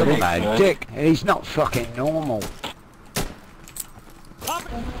 Thanks. He's a mad dick, and he's not fucking normal.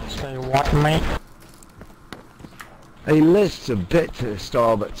 Say what, mate? He lists a bit to the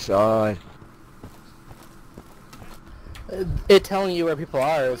starboard side. It telling you where people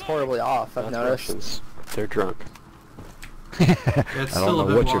are is horribly off, I've noticed. Russians. They're drunk. It's I still don't a know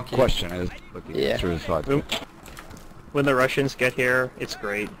bit what your wonky. question is, but the Yeah. answer is like, When the Russians get here, it's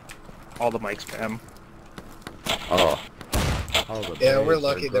great. All the mic spam. oh. Yeah, we're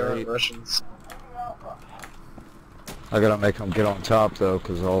lucky there aren't Russians. I gotta make them get on top though,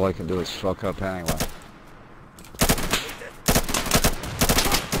 because all I can do is fuck up anyway.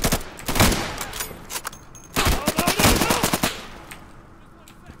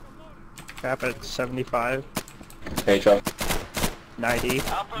 Cap at 75. Hey, Chuck. 90.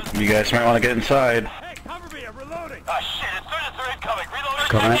 You guys might want to get inside. Hey, cover me, I'm reloading! Ah, shit, insurgents are incoming! Reloading!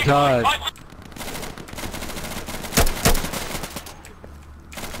 Come inside.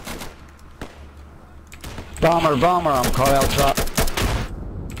 Bomber, I'm caught outside.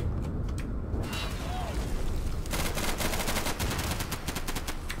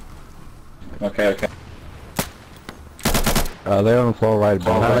 Okay. They're on the floor right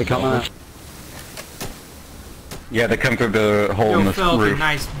above. How they coming out? Yeah, they come through the hole in the Falcon, roof.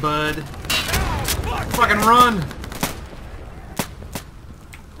 nice, bud. Fucking run!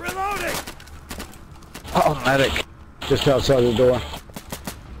 Reloading! Oh, medic. Just outside the door.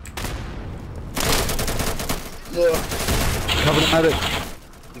 Cover the medic.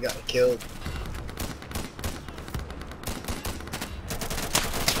 You got killed.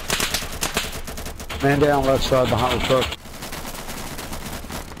 Man down left side behind the truck.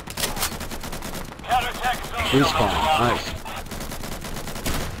 Counterattack is on. Respawn. Nice.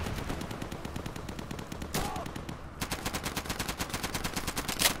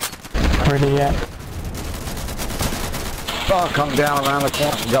 Where are they at? Fuck, come down around the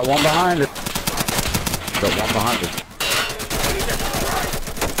corner. You got one behind it. Got one behind it.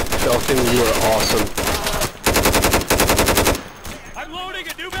 Falcon, you are awesome. I'm loading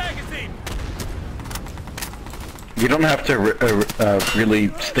a new magazine! You don't have to really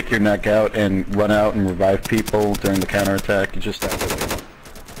stick your neck out and run out and revive people during the counterattack. You just have to wait.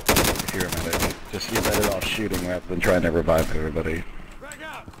 If you're a medic, just you're better off shooting rather than trying to revive everybody.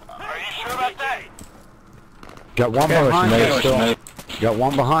 Are you sure about that? Got one behind you still. Got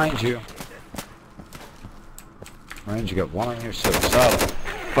one behind you. Range, you got one on your six. Oh,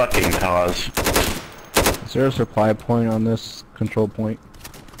 fucking cause. Is there a supply point on this control point?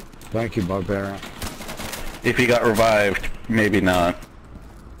 Thank you, Barbarian. If he got revived, maybe not.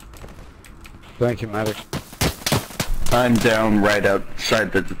 Thank you, medic. I'm down right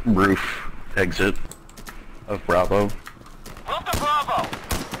outside the roof exit of Bravo. Move to Bravo!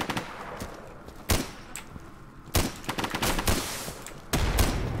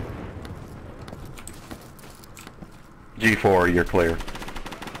 G4, you're clear.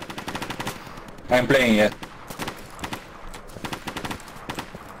 I'm playing it.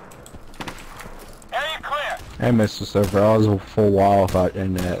 Area clear! I missed the server. I was a full while without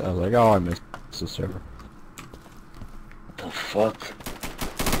internet. I was like, oh, I missed the server. The fuck?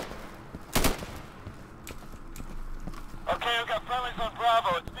 Okay, we've got friendlies on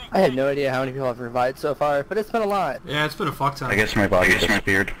Bravo. It's being I had no idea how many people have revived so far, but it's been a lot. Yeah, it's been a fuck ton. I guess my body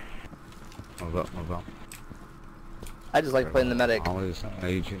disappeared. Move up, move up. I just like playing the medic. Always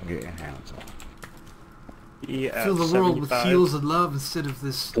need you can get your hands on. Yeah, Fill the world with heals and love instead of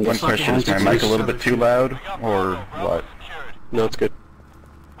this. One question, is my mic a little bit too loud, or what? No, it's good.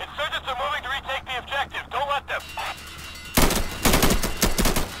 Insurgents are moving to retake the objective. Don't let them.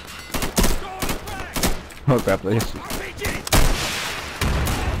 Oh crap, this.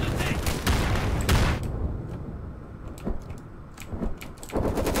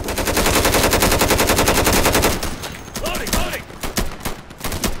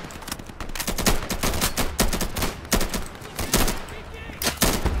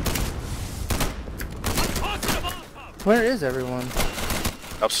 Where is everyone?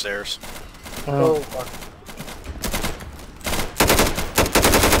 Upstairs. Oh, fuck.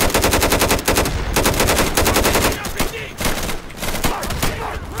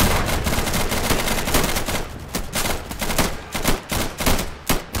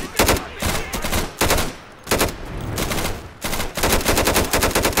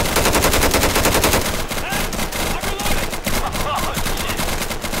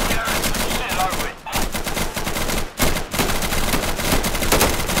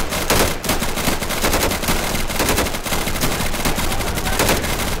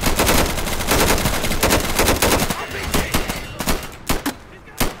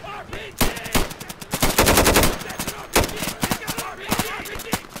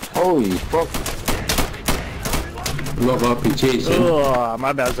 Holy fuck. Love RPGs. Oh,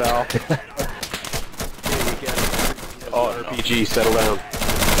 my bad, Zal. Oh, RPG, settle down.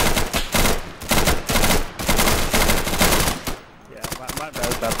 Yeah, my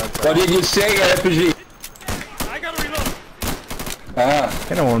bad. What did you say, RPG? I gotta reload. Ah.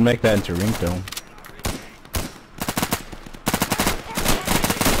 I don't want to make that into ringtone.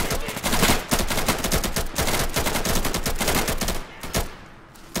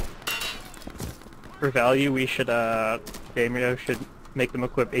 For value, we should, Gamer should make them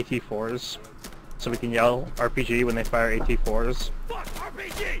equip AT4s, so we can yell RPG when they fire AT4s. Fuck,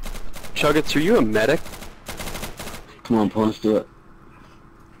 RPG! Chuggets, are you a medic? Come on, Pons, do it.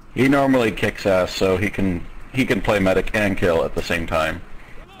 He normally kicks ass, so he can play medic and kill at the same time.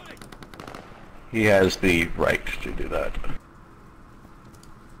 He has the right to do that.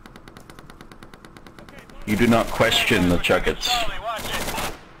 You do not question the Chuckets.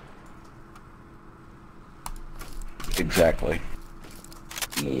 Exactly.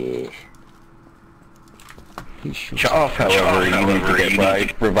 Yeah. Choff, however, you need to get by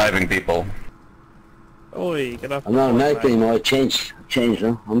reviving people. Oi, get off. I'm not a medic anymore. I changed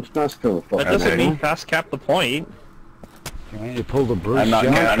now. I'm not still a fucking That doesn't medic. mean fast cap the point. You pulled a Bruce I'm not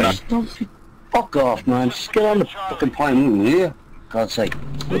Don't fuck off, man. Just get on the fucking point move, will you? God's sake.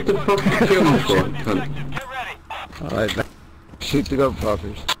 What the fuck are you killing for, cunt? Alright, shoot the goat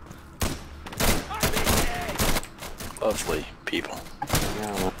fuckers. Lovely people.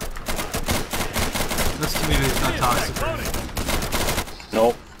 Yeah, This community's not toxic for me.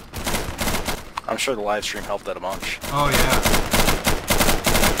 Nope. I'm sure the live stream helped that a bunch. Oh yeah.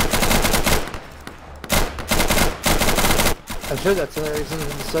 I'm sure that's one of the reasons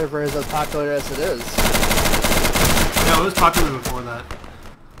the server is as popular as it is. No, it was popular before that.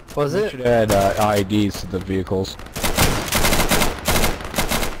 Was We it? should add IEDs to the vehicles.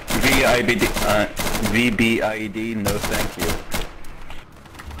 VBIED, no thank you.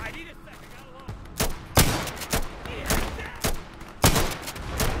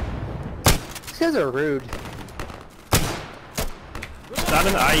 These guys are rude. It's not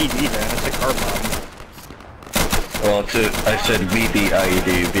an IED, man. It's a car bomb. Well, I said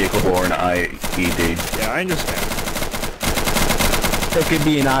VBIED, vehicle-borne IED. Yeah, I understand. There could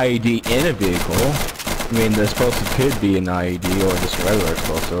be an IED in a vehicle. I mean, the explosive could be an IED or just a regular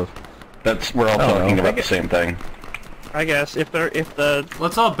explosive. We're all talking about the same thing. I guess if the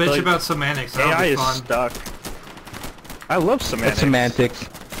Let's all bitch about semantics. That'll AI be is fun. stuck. I love semantics. That's semantics.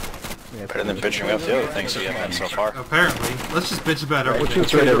 Better than bitching about the other things we have had so far. Apparently. Let's just bitch about everything.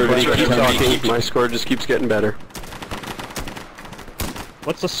 That's right, everybody. Keep talking. My score just keeps getting better.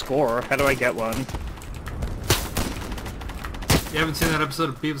 What's the score? How do I get one? You haven't seen that episode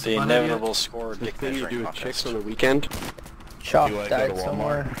of Beavis The and Butthead yet? inevitable score The dick thing you do measuring with chicks contest. on the weekend. Chalk Do I go died to Walmart?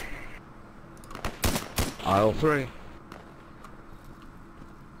 somewhere. Aisle 3.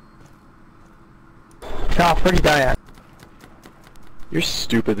 Chalk, where'd you die at? You're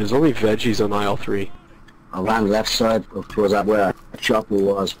stupid. There's only veggies on aisle 3. I ran left side up towards that where a chopper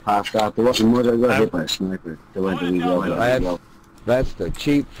was past that. There wasn't much. I got hit by a sniper. They went to reload. That's the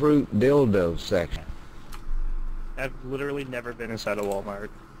cheap fruit dildo section. I've literally never been inside a Walmart.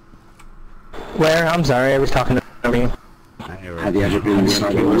 Where? I'm sorry, I was talking to me. Have you ever been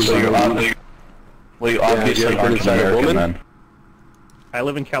inside a Walmart? Well, you obviously aren't inside a American woman? then. I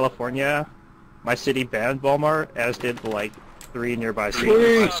live in California. My city banned Walmart, as did like 3 nearby cities.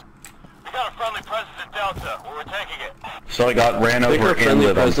 We got a friendly presence at Delta. We're taking it. So I got ran I think over our and friendly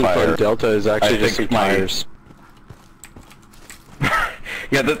lit on presence fire. on Delta is actually just some think my- tires.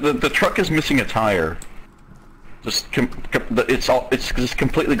 Yeah, the truck is missing a tire. It's just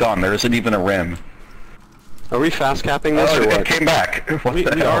completely gone. There isn't even a rim. Are we fast capping this or it what? came back. What We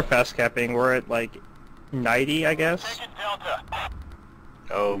the hell? are fast capping. We're at like 90, I guess.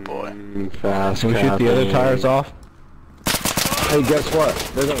 Oh boy. Fast Can we shoot the other capping. tires off? Hey, guess what?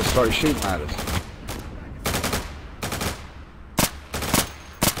 They're gonna start shooting at us.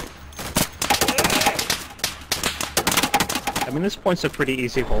 I mean, this point's a pretty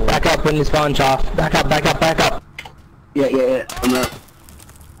easy hole. Back up when you spawn, Choff. Back up, back up, back up. Yeah. I'm not.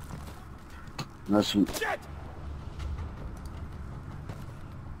 Nice one.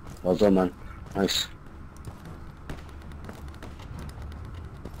 Well done, man. Nice.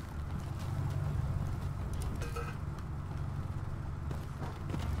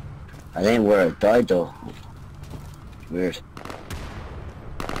 I ain't where I died though. Weird.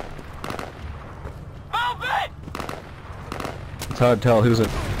 It's hard to tell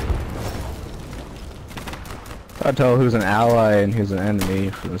who's an ally and who's an enemy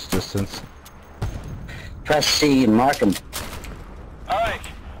from this distance. Press C and mark him. Alright,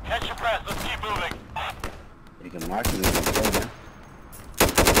 catch your breath. Let's keep moving. You can mark him. You can go, man.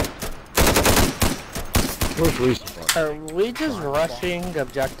 Where's resupply? Are we just rushing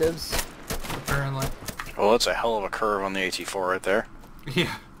objectives? Apparently. Well, that's a hell of a curve on the AT4 right there.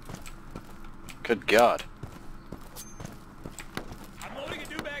 Yeah. Good God. I'm loading a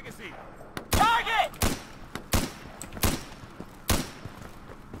new magazine. Target!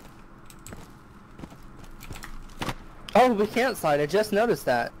 Oh, we can't slide. I just noticed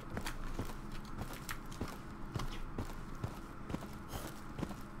that.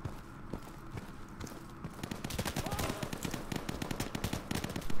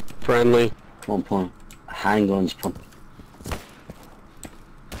 Friendly. Pump. Handguns pump.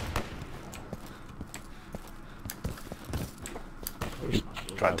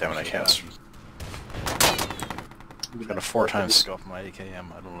 God damn it, I can't. I've got a 4 times scope my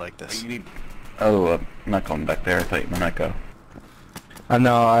AKM. I don't like this. Oh, I'm not going back there. I thought you might go.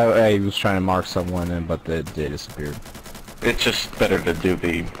 No, I was trying to mark someone, but they disappeared. It's just better to do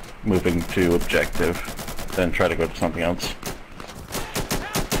the moving to objective than try to go to something else.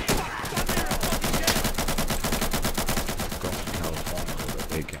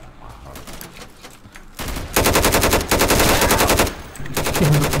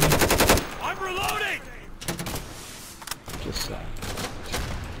 I'm reloading! Just saying.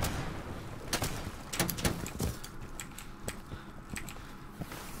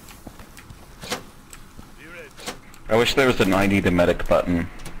 I wish there was a 90 to medic button.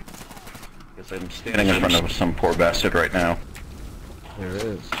 Because I'm standing in front of some poor bastard right now. There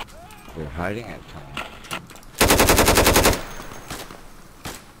is. They're hiding it, Tom.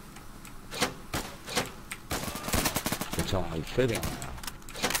 It's only fitting now.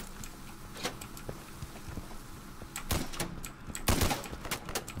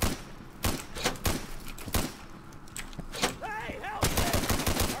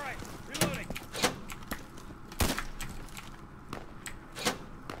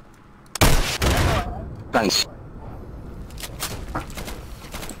 Thanks.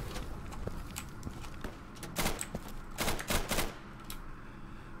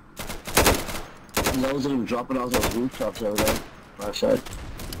 Loads of them dropping out those rooftops over there. Right side.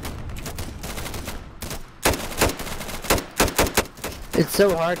 It's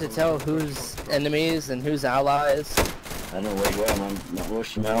so hard to tell who's enemies and who's allies. I don't know where you are, man. I'm not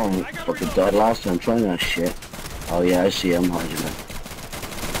rushing now. I'm fucking dead last time trying that shit. Oh yeah, I see him behind you, man.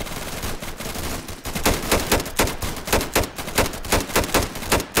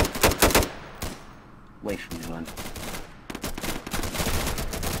 Wait for me, man.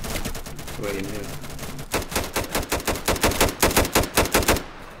 Where you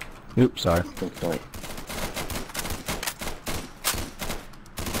new? Oops, sorry. Good fight.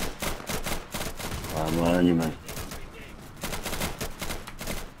 I'm on you, man.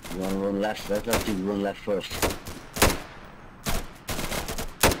 You wanna run left? Let's do run left first.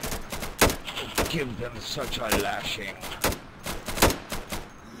 Give them such a lashing.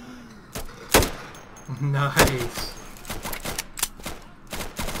 Nice.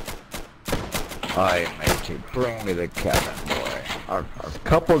 Aye, matey, bring me the cabin, boy. A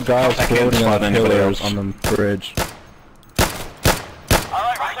couple guys floating on pillars on the bridge.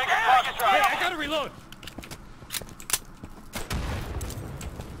 Alright, we're taking fox trot. Hey, I gotta reload!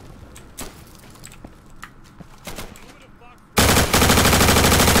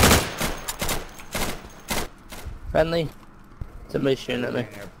 Friendly? Somebody's shooting at me.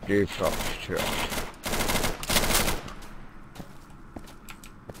 Default, sure.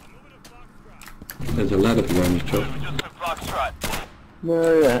 There's a ladder behind the truck.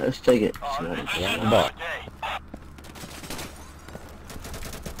 No, yeah, let's take it. Ah,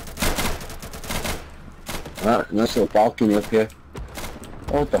 nice little balcony up here.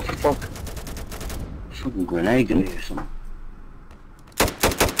 What the fuck? Fucking grenade in here or something.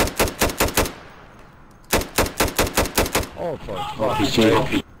 Oh, for fuck's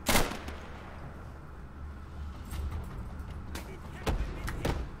sake.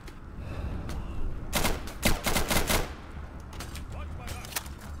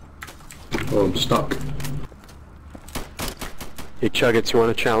 Oh, I'm stuck. Hey Chuggets, you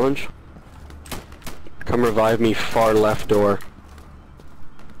want a challenge? Come revive me far left door.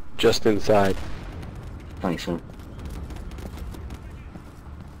 Just inside. Thanks, son.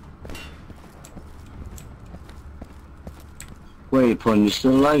 Where are you putting? You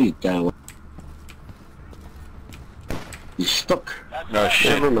still alive, you damn. You stuck. Oh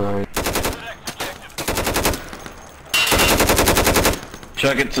shit. Never mind.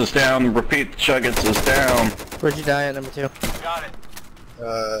 Chuggets is down. Repeat, Chuggets is down. Where'd you die at, number 2? Got it.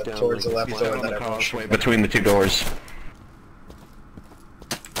 Towards the left door that everyone Between the two doors.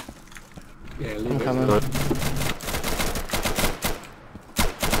 Yeah, I'm coming.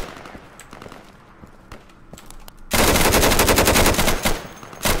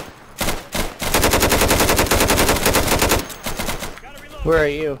 Where are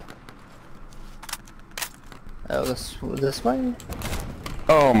you? Oh, this way?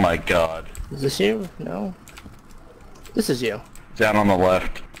 Oh my god. Is this you? No. This is you. Down on the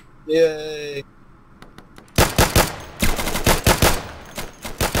left. Yay!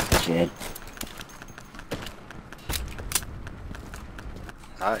 Shit.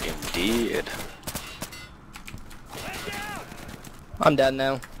 Indeed. I'm dead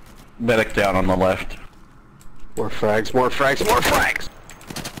now. Medic down on the left. More frags, more frags, more frags!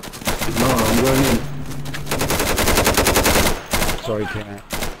 No, I'm running. so he can't.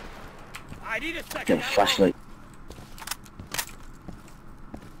 I need a second. Get a flashlight.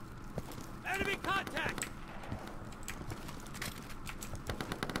 Enemy contact.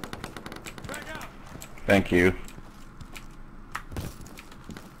 Thank you.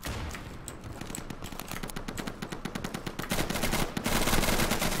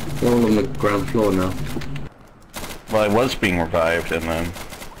 We're all on the ground floor now. Well, I was being revived, and then...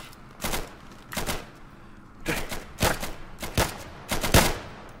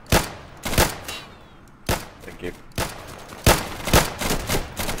 Thank you.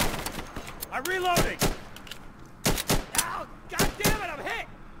 I'm reloading. Ow! God damn it! I'm hit.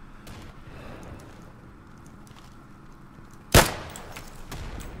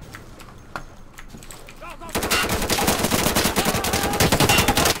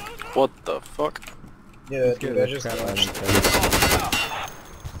 What the fuck? Yeah, dude, I just I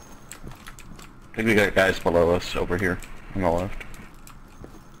think we got guys below us over here on the left.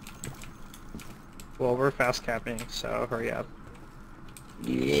 Well, we're fast capping, so hurry up.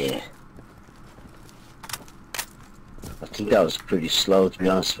 Yeah. I think that was pretty slow, to be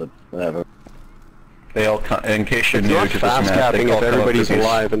honest, but whatever. They all in case you're It's new not to this fast map, capping they all if come up everybody's to these-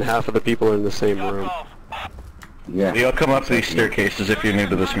 alive and half of the people are in the same room. Yeah. They all come up these staircases if you're new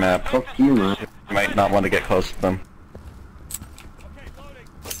to this map. Fuck you, man. You might not want to get close to them.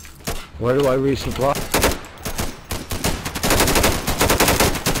 Where do I resupply?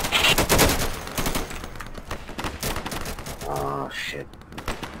 Oh, shit.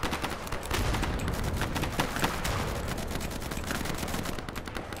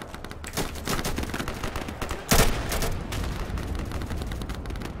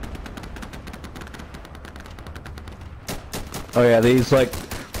 Oh yeah, these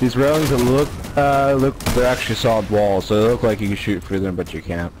railings that look they're actually solid walls, so they look like you can shoot through them, but you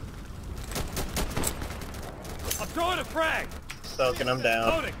can't. I'm throwing a frag. Falcon, I'm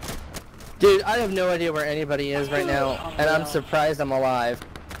down. Dude, I have no idea where anybody is right now, and I'm surprised I'm alive.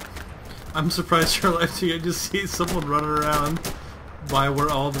 I'm surprised you're alive too. I just see someone running around by where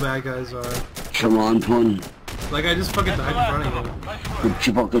all the bad guys are. Come on, pun. Like, I just fucking died in front of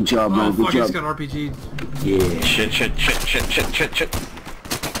you. Good job, Oh, man. Good fuck, he's job. got RPG. Yeah. Shit.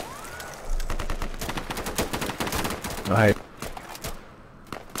 Alright.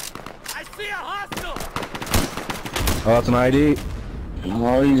 I see a hostile. Oh, that's an ID.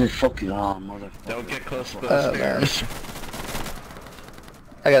 Oh, he's a fucking motherfucker. Don't get close to those stairs.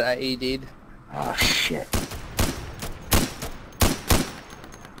 I got IED'd. Oh, shit.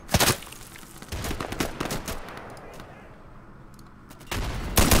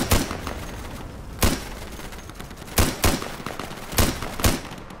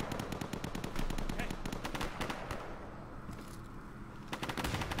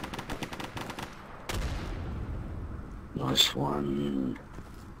 Nice one.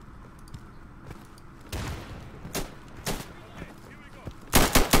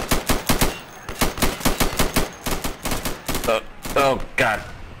 Oh god.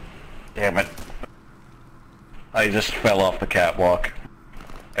 Damn it. I just fell off the catwalk.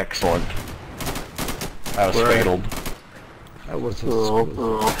 Excellent. I was fataled. That was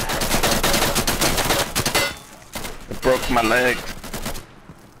I broke my leg.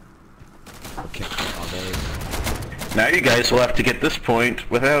 Okay. Now you guys will have to get this point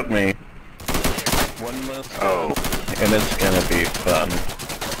without me. One less. Oh. And it's gonna be fun.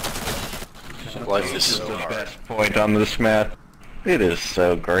 Life is This is so the hard. best point on this map. It is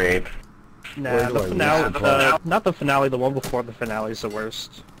so great. Nah, the finale, not the finale, the one before the finale is the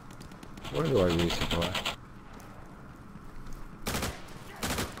worst. Where do I resupply?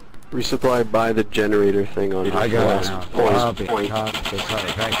 Resupply by the generator thing on I the got it last now. point.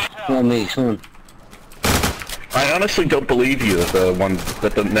 Come on, me, son. I honestly don't believe you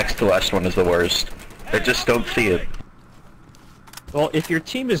that the next to last one is the worst. I just don't see it. Well, if your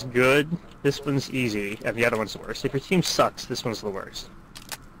team is good, this one's easy, and the other one's the worst. If your team sucks, this one's the worst.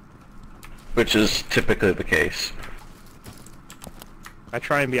 Which is typically the case. I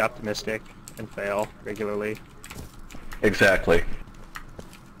try and be optimistic and fail regularly. Exactly.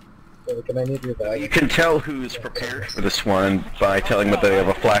 Can I need your bag? You can tell who's prepared for this one by telling whether they have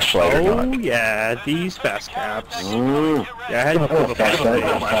a flashlight or Oh not. yeah, these fast caps. Yeah, I had to put a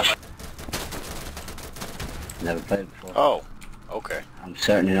flashlight. Never played before. Oh, okay. I'm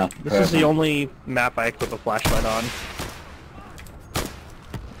certainly not This is the only map I equip a flashlight on.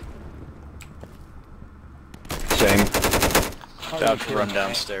 Same. About to run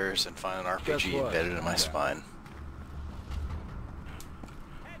downstairs and find an RPG embedded in my spine.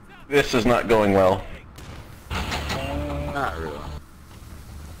 This is not going well. Not really.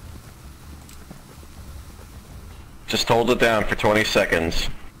 Just hold it down for 20 seconds.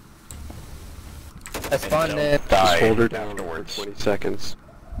 I spawned in. Die. Just hold her down for 20 seconds.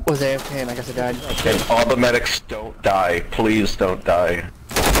 Was AFK and I guess I died. And all the medics don't die. Please don't die.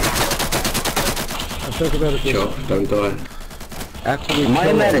 I'll talk about it. Sure, don't die. After we My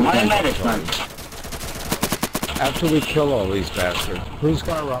kill medic, all my these medic, man. After we kill all these bastards, who's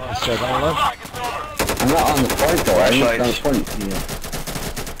gonna run on 7-Eleven? I'm not on the point though, I'm not on the Flashlights. point.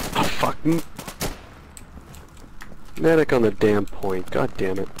 Yeah. Oh, fuck. Medic on the damn point. God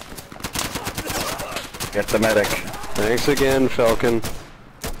damn it. Get the medic. Thanks again, Falcon.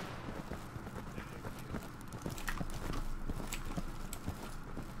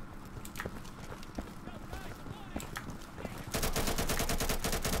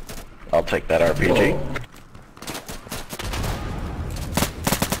 I'll take that RPG.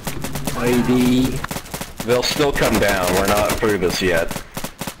 ID. They'll still come down. We're not through this yet.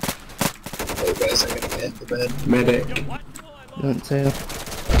 Oh guys, I'm gonna get the bed. Medic. Don't say it.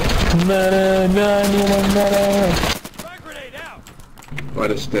 By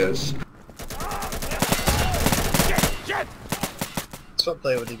the stairs. Let's not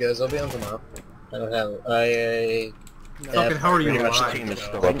play with you guys, I'll be on tomorrow. I don't have Falcon, how are you Pretty much the alive? team is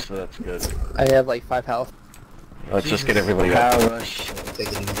still up, so that's good. I have like 5 health. Let's just get everybody Power out. rush. Take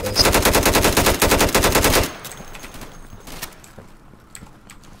it easy guys.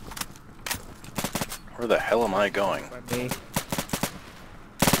 Where the hell am I going? Me.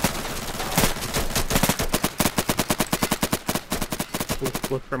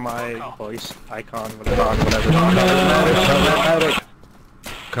 Look for my voice icon, whatever.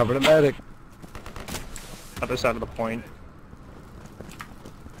 Cover the medic. Other side of the point.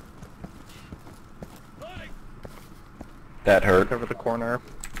 That hurt. Cover the corner.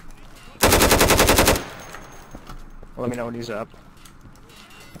 Let me know when he's up.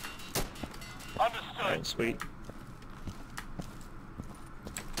 Alright, sweet.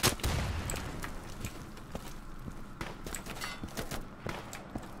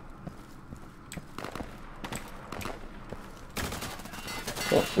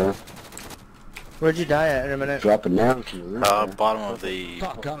 Where'd you die at in a minute? Dropping down to you. Bottom of the...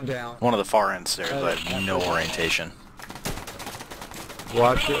 Come down. One of the far end stairs. I have no orientation.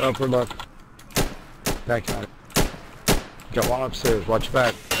 Watch your upper left. Back on it. Got one upstairs. Watch your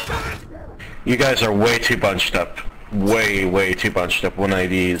back. You guys are way too bunched up. Way too bunched up.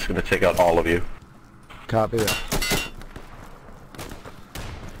 190 is going to take out all of you. Copy that.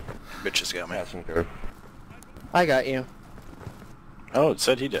 Bitches got me. Passenger. I got you. Oh, it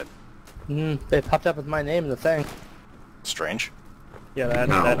said he did. They popped up with my name in the thing. Strange. Yeah, that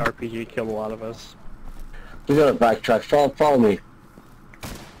RPG killed a lot of us. We gotta backtrack. Follow me.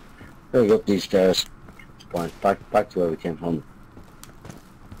 Gotta go up these stairs. Fine. Back to where we came from.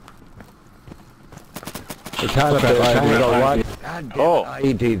 The time up there. God damn it,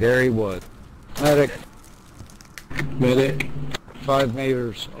 IED. There he was. Medic. Medic. 5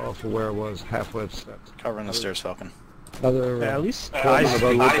 meters off of where it was. Halfway up steps. Covering the stairs, Falcon. Another. Yeah, at least I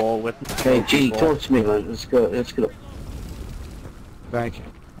doable with. Hey, G, talk to me, man. Let's go. Let's go. Thank you.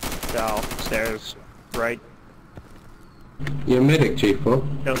 Downstairs, right. You're a medic, Chief, bro.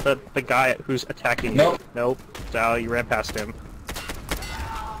 No, the guy who's attacking you. Nope. Dal, you ran past him.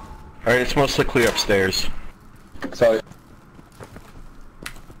 Alright, it's mostly clear upstairs. Sorry.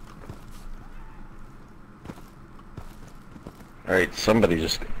 Alright, somebody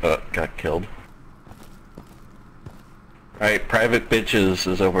just got killed. Alright, Private Bitches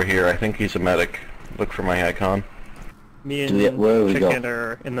is over here. I think he's a medic. Look for my icon. Me and we Chicken go?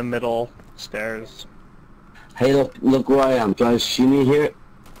 are in the middle stairs. Hey, look where I am. Guys, see me here?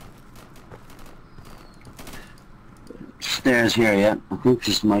 Stairs here, yeah. I think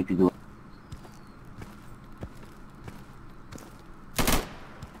this might be the one.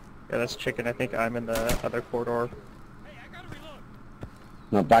 Yeah, that's Chicken. I think I'm in the other corridor.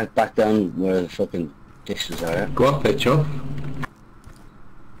 No, back down where the fucking dishes are. Yeah? Go up there, Chuff.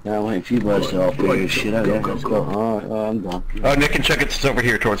 Yeah, I'm waiting for you guys to all figure this shit out. Yeah, let's go. Oh, I'm done. Oh, Nick and Chuck, it's over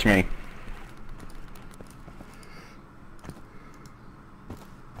here towards me.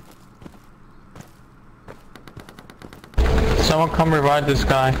 Someone come revive this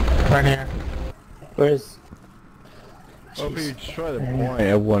guy. Right here. Where's... Well, if you destroy the point,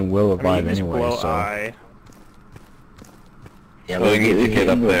 everyone will revive anyway, so... Yeah, well, we need to get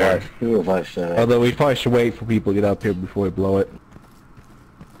up there. Although we probably should wait for people to get up here before we blow it.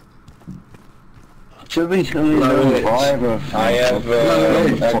 Should we revive or... I have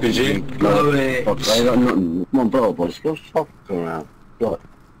RPG. Blow it. I got nothing. Come on, blow it, boys. Go fucking around. Blow it.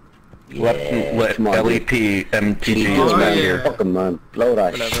 Let LEP MTG is back here. Fucking man, blow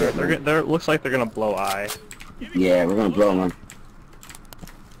that Whatever. shit, man. Looks like they're gonna blow I. Yeah, we're gonna blow them.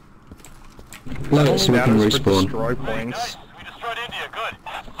 Let it so we can respawn. Destroy points.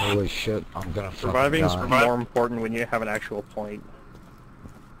 Holy shit, I'm gonna Surviving is fucking die. more important when you have an actual point.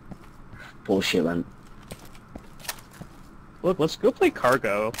 Bullshit, man. Look, let's go play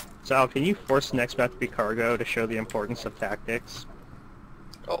cargo. Sal, can you force next map to be cargo to show the importance of tactics?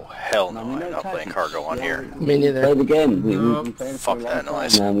 Oh, hell no, I'm not playing cargo on here. Me neither. Play the game. Fuck that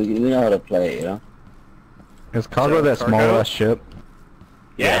noise. Man, we know how to play it, you know? Is cargo that small ass ship?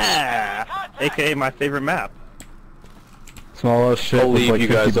 Yeah! AKA my favorite map. Small ass ship. I'll with leave like you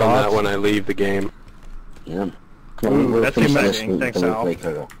guys 50 on bots? that when I leave the game. Yeah. Ooh, that's exciting. Thanks,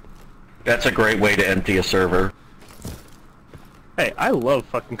 Al. That's a great way to empty a server. Hey, I love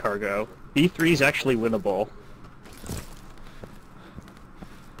fucking cargo. B3 is actually winnable.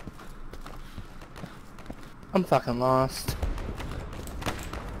 I'm fucking lost.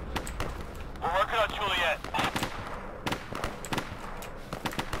 We're working on Juliet.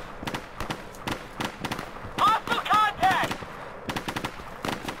 Hostile contact!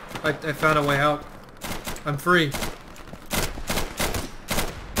 I found a way out. I'm free.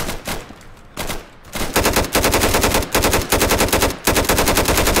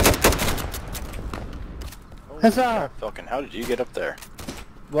 Huzzah! Falcon, how did you get up there?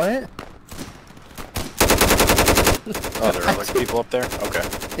 What? Oh, there are like people up there? Okay.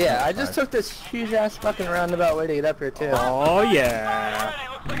 Yeah, I just took this huge ass fucking roundabout way to get up here too. Oh yeah!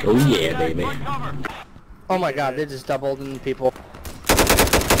 Oh yeah, baby. Oh my god, they just doubled in people.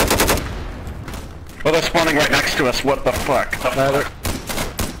 Well, they're spawning right next to us. What the fuck?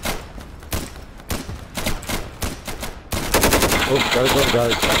 Oh,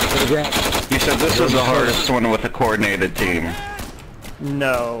 guys. Again. You said this was the hardest one with a coordinated team.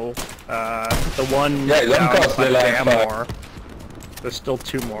 No. The one Yeah, them down cost by me like Jam fuck. more. There's still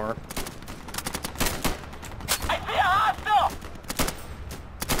two more. I see a hostile!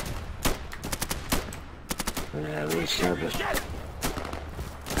 Yeah, we serve it.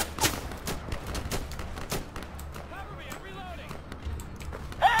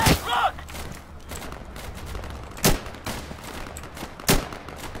 Hey, look!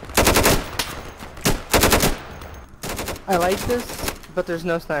 I like this, but there's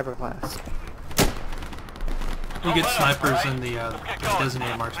no sniper class. We get snipers in the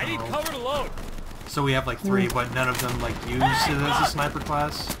designated marksman role. Cover to load. So we have like 3, but none of them like use it as a sniper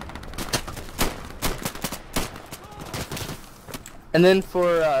class. And then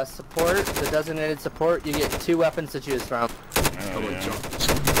for support, the designated support, you get 2 weapons to choose from. Let's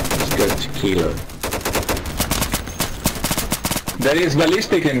go to Kilo. There is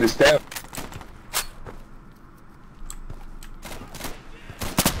ballistic in the step.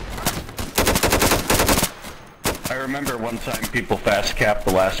 I remember one time people fast capped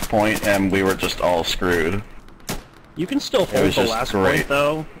the last point and we were just all screwed. You can still It hold was the just last great. point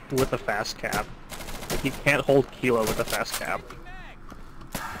though with a fast cap. Like, you can't hold Kilo with a fast cap.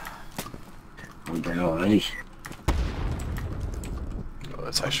 I'm dead already. Oh,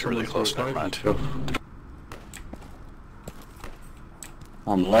 that's actually really close, never mind.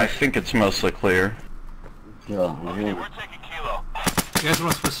 I'm I left. think it's mostly clear. Yeah, I'm here. We're taking Kilo. You guys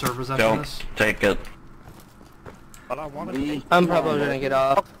want to switch servers after Don't this? take it. But I want to. I'm probably gonna get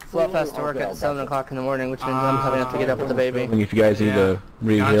off. Fluff has to work at 7 o'clock in the morning, which means I'm probably gonna have to get up with the baby. Like if you guys need to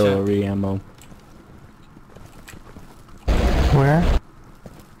re-heal Gotcha. or re-ammo. Where?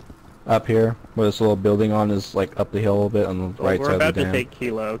 Up here, where this little building on is like up the hill a little bit on the right We're side about of the to dam. take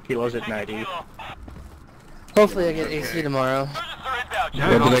Kilo. Kilo's at 90. Hopefully I get AC tomorrow. Yeah,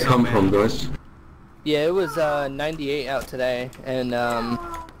 Where do they also, come man. from, guys? Yeah, it was 98 out today, and They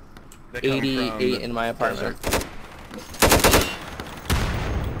come 88 from in my apartment.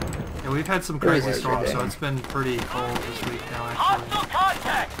 Yeah, we've had some Crazy crazy storms, day. so it's been pretty cold this week now, Hostile actually.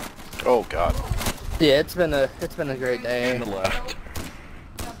 contact! Oh god. Yeah, it's been a great day. to the left.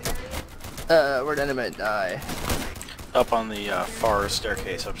 Where'd enemy die? Up on the far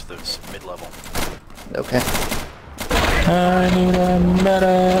staircase up to the mid-level. Okay. I need a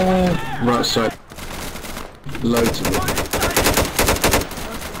medic! Right side. Loads of them.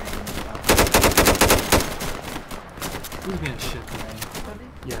 Who's being a shit today?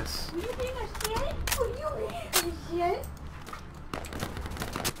 Yes.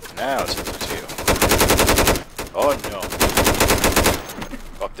 Now it's 52. Oh no.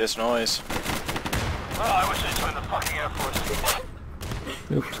 Fuck this noise. Oh, I wish I joined the fucking Air Force.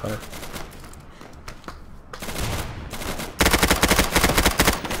 Oops, sorry.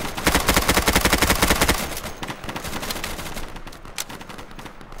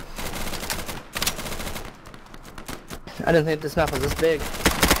 I didn't think this map was this big.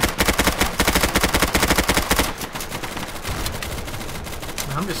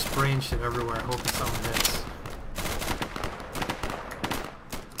 I'm just spraying shit everywhere, hoping something hits.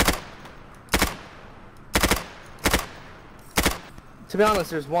 To be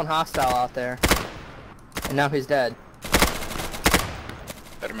honest, there's one hostile out there. And now he's dead.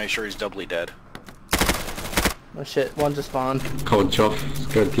 Better make sure he's doubly dead. Oh shit, one just spawned. Coach off. Let's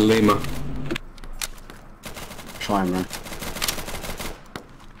go to Lima. Try, man.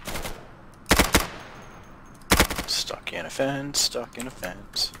 Stuck in a fence, stuck in a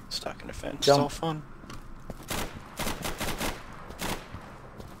fence, stuck in a fence. Jump. It's all fun.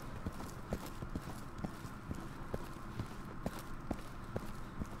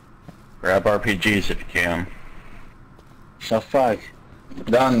 Grab RPGs if you can. Self-frag.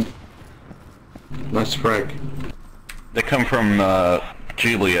 Done. Nice frag. They come from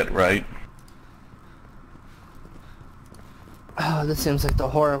Juliet, right? Oh, this seems like the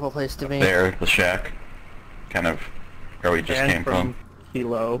horrible place to be. There, the shack. Kind of where we just And came from.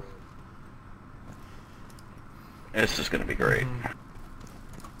 Kilo. This is gonna be great.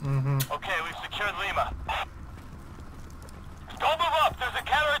 Mm-hmm. Okay, we've secured Lima. Don't move up. There's a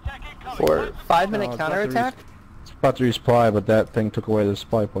counterattack incoming. For 5-minute counterattack? It's about to resupply, but that thing took away the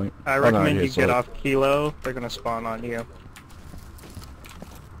supply point. I recommend you get off Kilo. They're gonna spawn on you.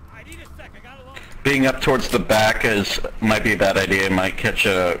 Being up towards the back might be a bad idea. It might catch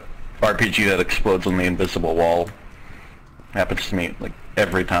a RPG that explodes on the invisible wall. Happens to me like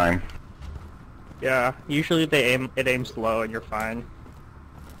every time. Yeah, usually it aims low and you're fine.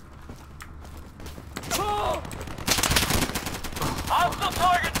 Hostile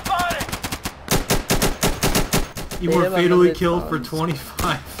target spotted! You were fatally killed for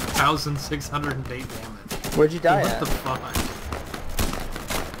 25,608 damage. Where'd you die what at? What the fuck?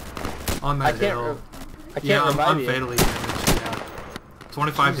 On that hill. I can't revive I'm you. fatally damaged, yeah.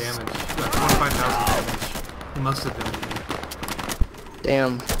 25 damage. 25,000 damage. He must have been.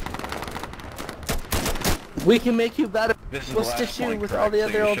 Damn. We can make you better. This is We'll the last stitch you point, with all the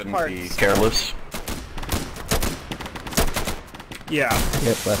correct? So other you old shouldn't parts. be careless. Yeah.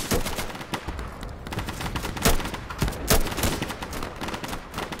 Yep, that's it.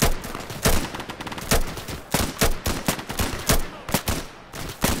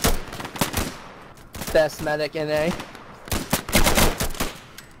 Best medic in A.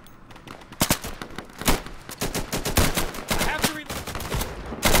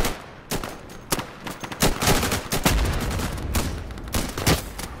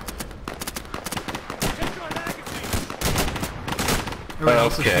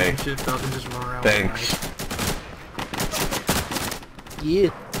 Okay. Shift up and just run around. Thanks. Yeah.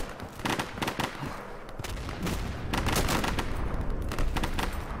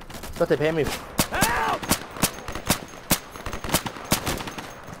 That's what they pay me for.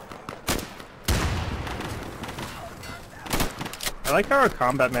 I like how our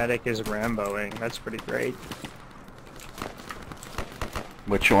combat medic is Ramboing. That's pretty great.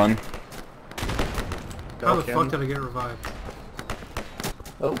 Which one? How the fuck did I get revived?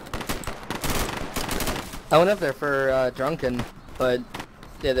 Oh. I went up there for drunken, but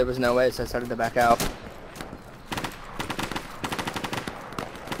yeah, there was no way, so I started to back out.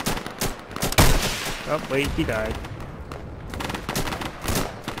 Oh, wait, he died.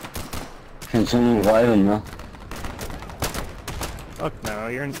 Can someone revive him now? Fuck no,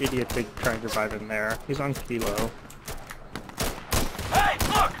 you're an idiot to try and revive him there. He's on Kilo. Hey,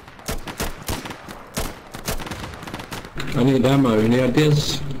 look! I need ammo. Any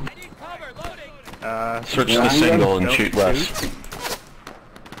ideas? Switch to single and shoot less.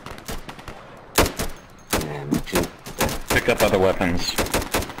 Pick up other weapons.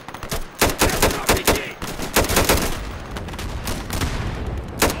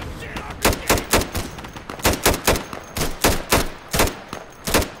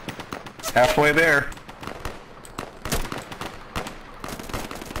 Halfway there.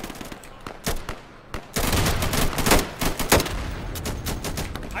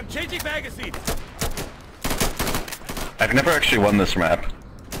 I'm changing magazines. I've never actually won this map.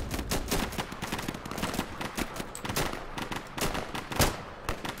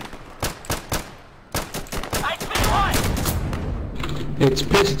 It's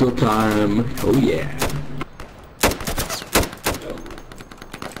pistol time. Oh yeah.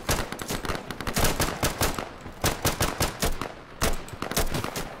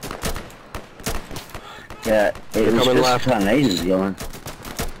 Yeah, it was just kind of ages going.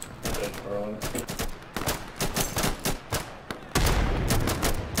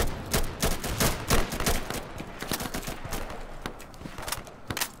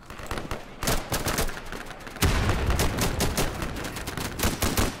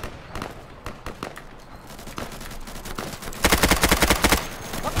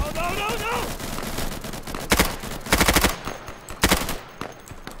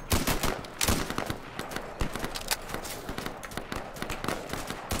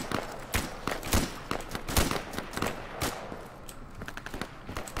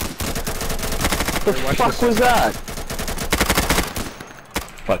 The fuck was that?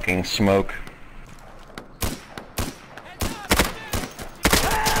 Fucking smoke.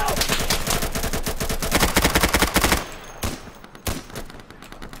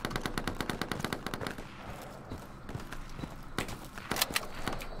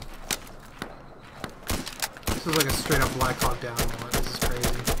 This is like a straight up Black Hawk Down moment. This is crazy.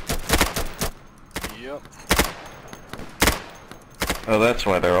 Yep. Oh, that's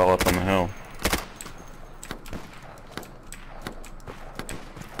why they're all up on the hill.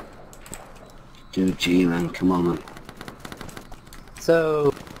 Dude, G, man, come on, man.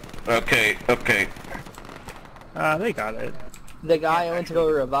 So... Okay, okay. They got it. The guy I went to go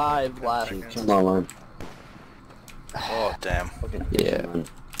revive left. Come on, man. Oh, damn. Yeah.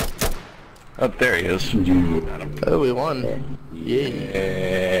 Oh, there he is. Oh, we won. Yeah.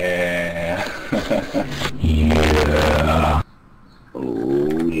 Yeah.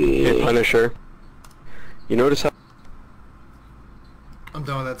 Oh, yeah. Hey, Punisher. You notice how... I'm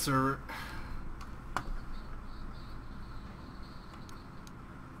done with that server.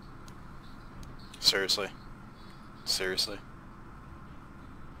 Seriously? Seriously?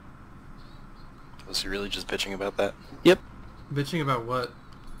 Was he really just bitching about that? Yep. Bitching about what?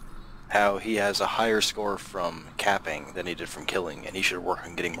 How he has a higher score from capping than he did from killing, and he should work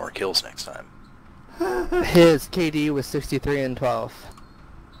on getting more kills next time. His KD was 63 and 12.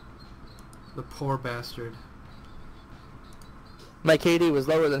 The poor bastard. My KD was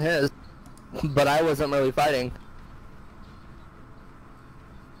lower than his, but I wasn't really fighting.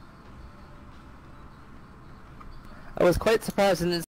 I was quite surprised in